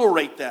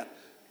tolerate that.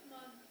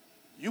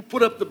 You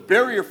put up the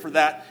barrier for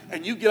that,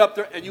 and you get up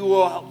there and you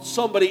will help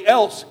somebody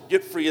else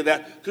get free of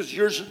that because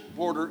your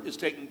border is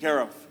taken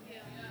care of. Yeah.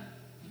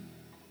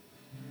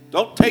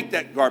 Don't take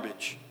that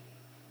garbage.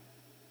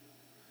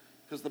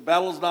 Because the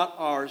battle is not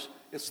ours,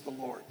 it's the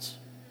Lord's.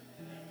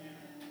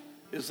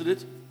 Isn't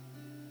it?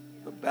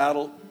 The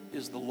battle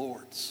is the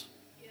Lord's.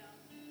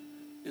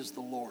 Is the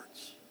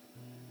Lord's.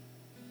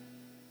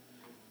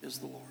 Is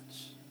the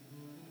Lord's.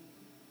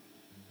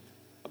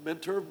 A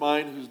mentor of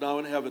mine who's now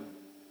in heaven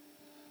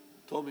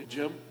told me,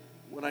 Jim,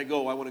 when I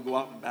go, I want to go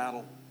out and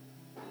battle.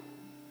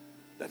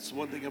 That's the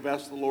one thing I've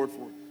asked the Lord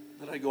for,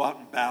 that I go out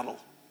and battle.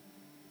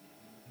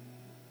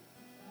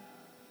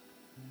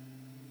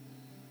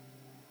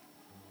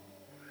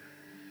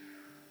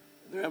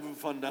 They're having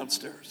fun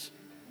downstairs.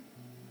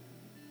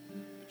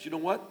 But you know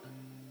what?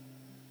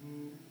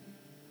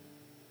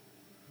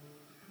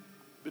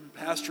 Been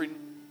pastoring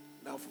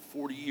now for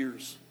 40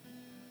 years.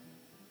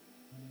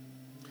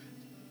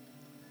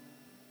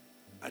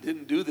 I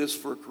didn't do this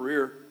for a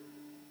career.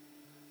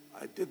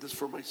 I did this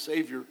for my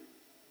Savior.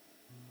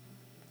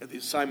 And the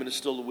assignment is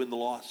still to win the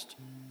lost.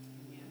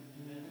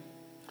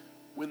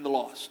 Win the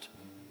lost.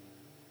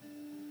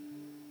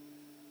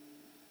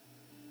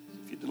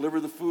 If you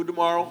deliver the food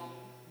tomorrow,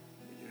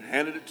 you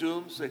handed it to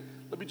them, say,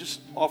 let me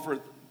just offer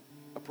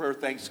a prayer of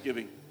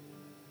thanksgiving.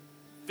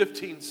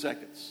 15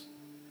 seconds.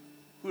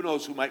 Who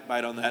knows who might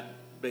bite on that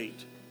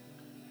bait?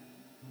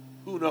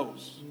 Who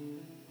knows?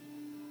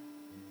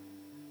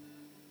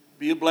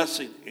 Be a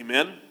blessing.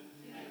 Amen?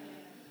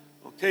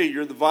 Okay,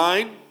 you're the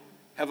vine.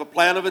 Have a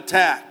plan of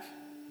attack.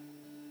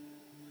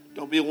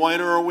 Don't be a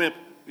whiner or a wimp.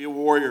 Be a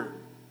warrior.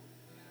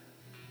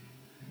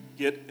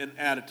 Get an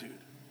attitude.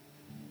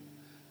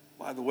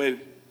 By the way,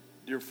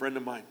 dear friend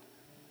of mine,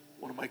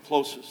 one of my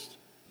closest,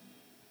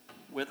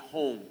 went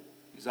home.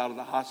 He's out of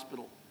the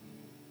hospital.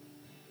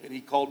 And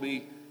he called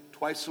me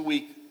twice a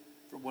week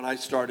from when I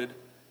started,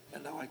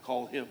 and now I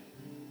call him.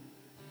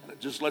 And I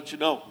just let you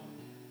know,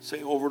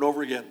 say over and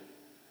over again,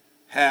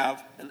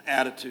 have an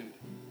attitude.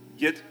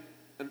 Get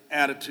an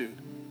attitude.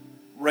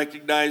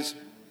 Recognize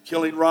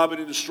killing, robbing,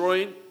 and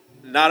destroying,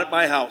 not at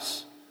my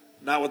house,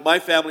 not with my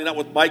family, not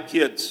with my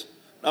kids,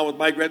 not with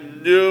my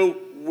no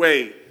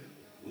way.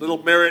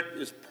 Little Merritt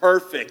is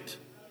perfect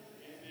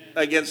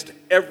against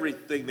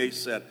everything they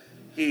said.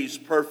 He's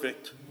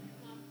perfect.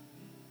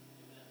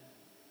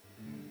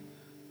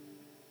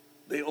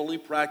 They only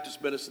practice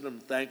medicine, and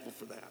I'm thankful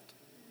for that.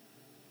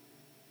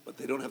 But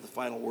they don't have the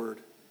final word.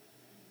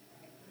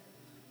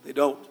 They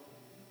don't.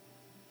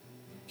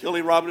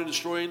 Killing, robbing, and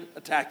destroying,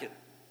 attack it.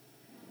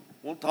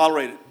 Won't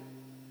tolerate it.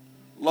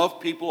 Love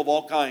people of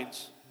all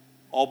kinds,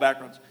 all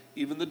backgrounds,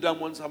 even the dumb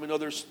ones. How many know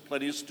there's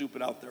plenty of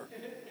stupid out there?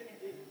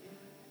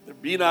 There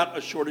be not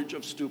a shortage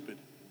of stupid.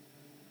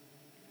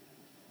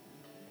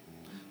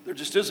 There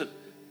just isn't.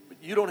 But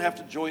you don't have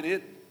to join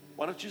in.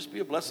 Why don't you just be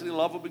a blessing and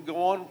love them and go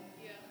on?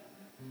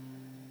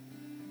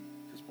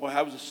 Because, boy,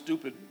 I was a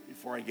stupid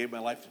before I gave my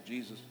life to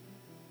Jesus.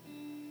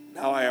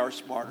 Now I are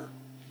smarter.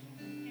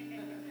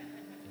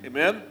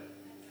 Amen?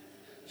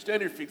 Stand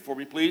to your feet for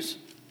me, please.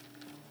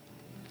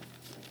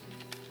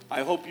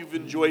 I hope you've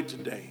enjoyed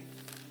today.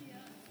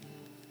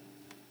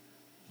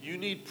 You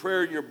need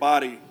prayer in your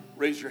body.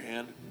 Raise your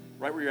hand.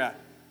 Right where you're at.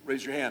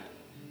 Raise your hand.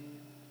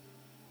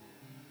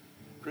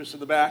 Chris in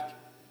the back.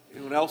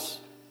 Anyone else?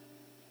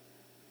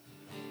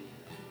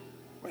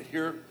 Right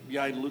here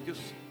behind Lucas.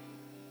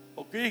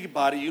 Okay,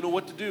 body, you know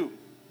what to do.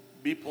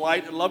 Be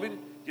polite and loving.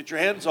 Get your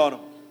hands on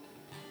them.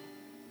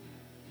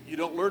 You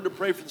don't learn to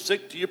pray for the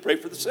sick till you pray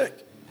for the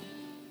sick.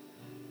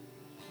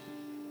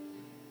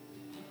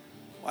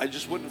 I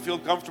just wouldn't feel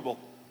comfortable.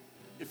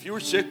 If you were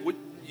sick,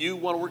 wouldn't you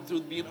want to work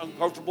through being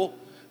uncomfortable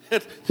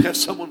and have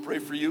someone pray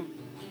for you?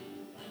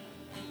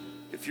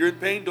 If you're in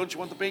pain, don't you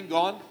want the pain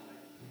gone?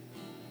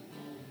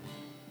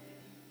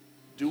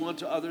 Do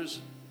unto others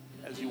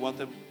as you want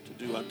them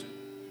to do unto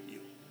you.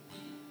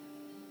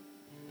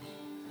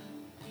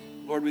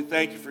 Lord, we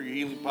thank you for your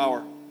healing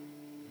power.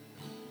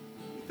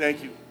 We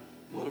thank you,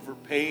 Lord, for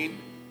pain,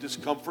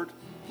 discomfort.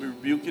 We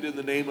rebuke it in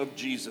the name of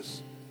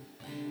Jesus.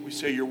 We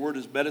say your word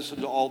is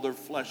medicine to all their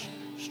flesh,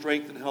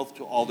 strength and health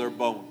to all their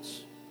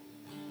bones.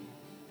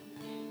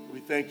 We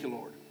thank you,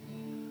 Lord.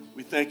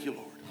 We thank you,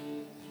 Lord.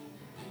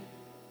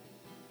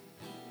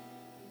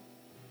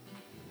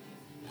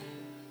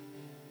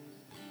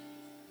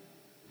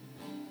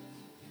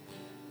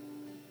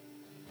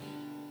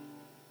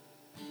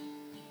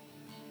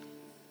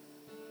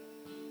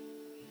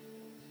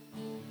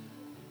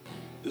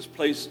 This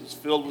place is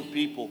filled with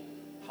people.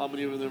 How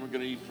many of them are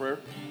going to need prayer?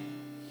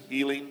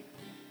 Healing,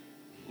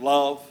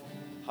 love.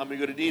 How many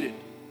are going to need it?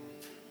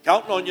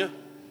 Counting on you.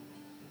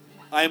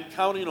 I am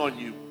counting on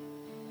you.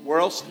 Where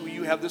else do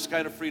you have this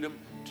kind of freedom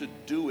to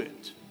do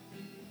it?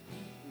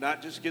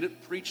 Not just get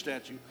it preached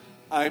at you.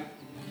 I'm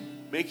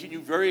making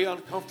you very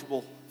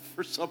uncomfortable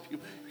for some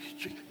people.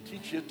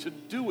 Teach you to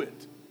do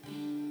it.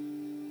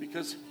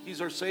 Because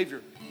he's our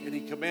Savior. And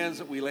he commands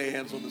that we lay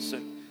hands on the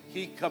sick.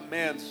 He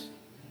commands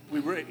we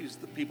raise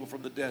the people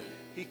from the dead.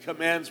 He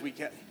commands we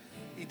can't.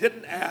 He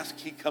didn't ask,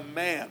 he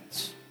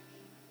commands.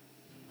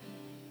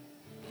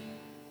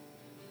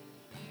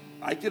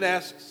 I can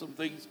ask some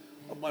things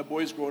of my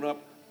boys growing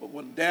up, but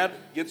when Dad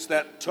gets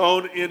that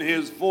tone in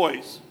his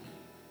voice,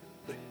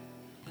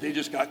 they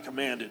just got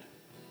commanded.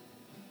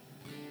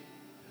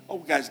 Oh,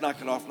 guys,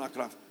 knock it off, knock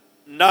it off.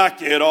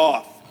 Knock it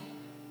off.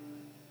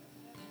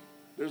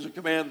 There's a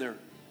command there.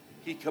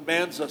 He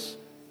commands us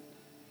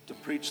to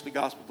preach the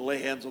gospel, to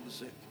lay hands on the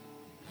sick.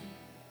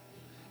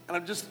 And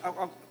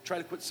I'll try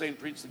to quit saying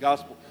preach the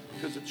gospel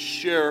because it's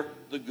share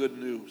the good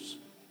news.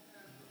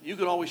 You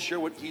can always share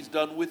what he's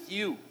done with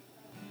you.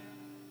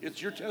 It's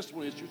your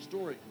testimony. It's your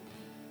story.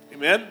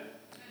 Amen?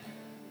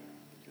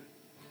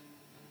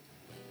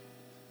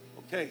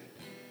 Okay.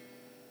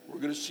 We're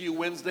going to see you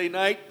Wednesday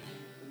night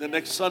and then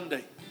next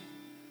Sunday.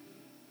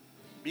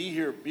 Be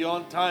here. Be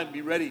on time.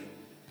 Be ready.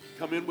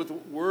 Come in with a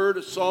word,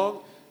 a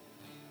song,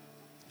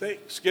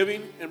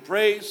 thanksgiving, and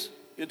praise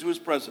into his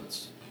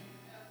presence.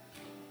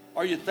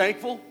 Are you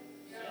thankful?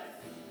 Yes.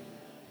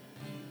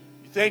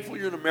 You thankful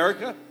you're in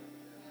America?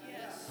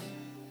 Yes.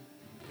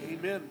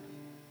 Amen.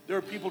 There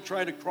are people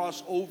trying to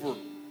cross over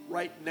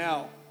right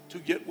now to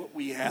get what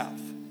we have.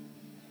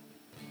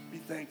 Be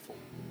thankful.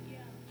 Yeah.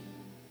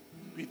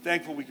 Be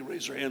thankful we can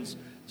raise our hands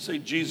and say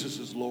Jesus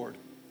is Lord.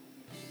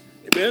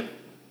 Amen? Amen.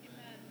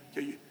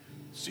 Okay,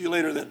 see you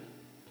later then.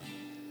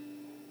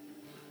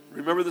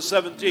 Remember the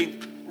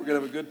 17th. We're going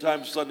to have a good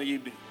time Sunday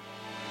evening.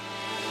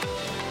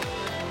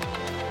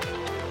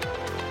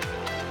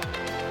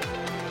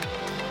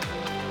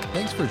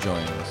 Thanks for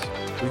joining us.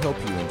 We hope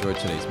you enjoyed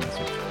today's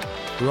message.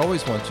 We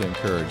always want to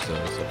encourage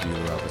those of you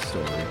who have a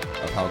story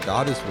of how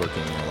God is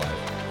working in your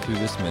life through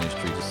this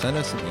ministry to send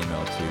us an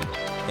email to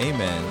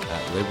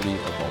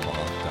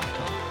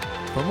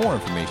amen@libertyofomaha.com. For more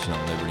information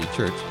on Liberty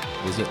Church,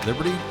 visit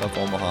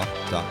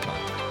libertyofomaha.com.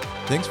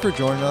 Thanks for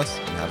joining us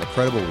and have a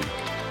credible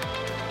week.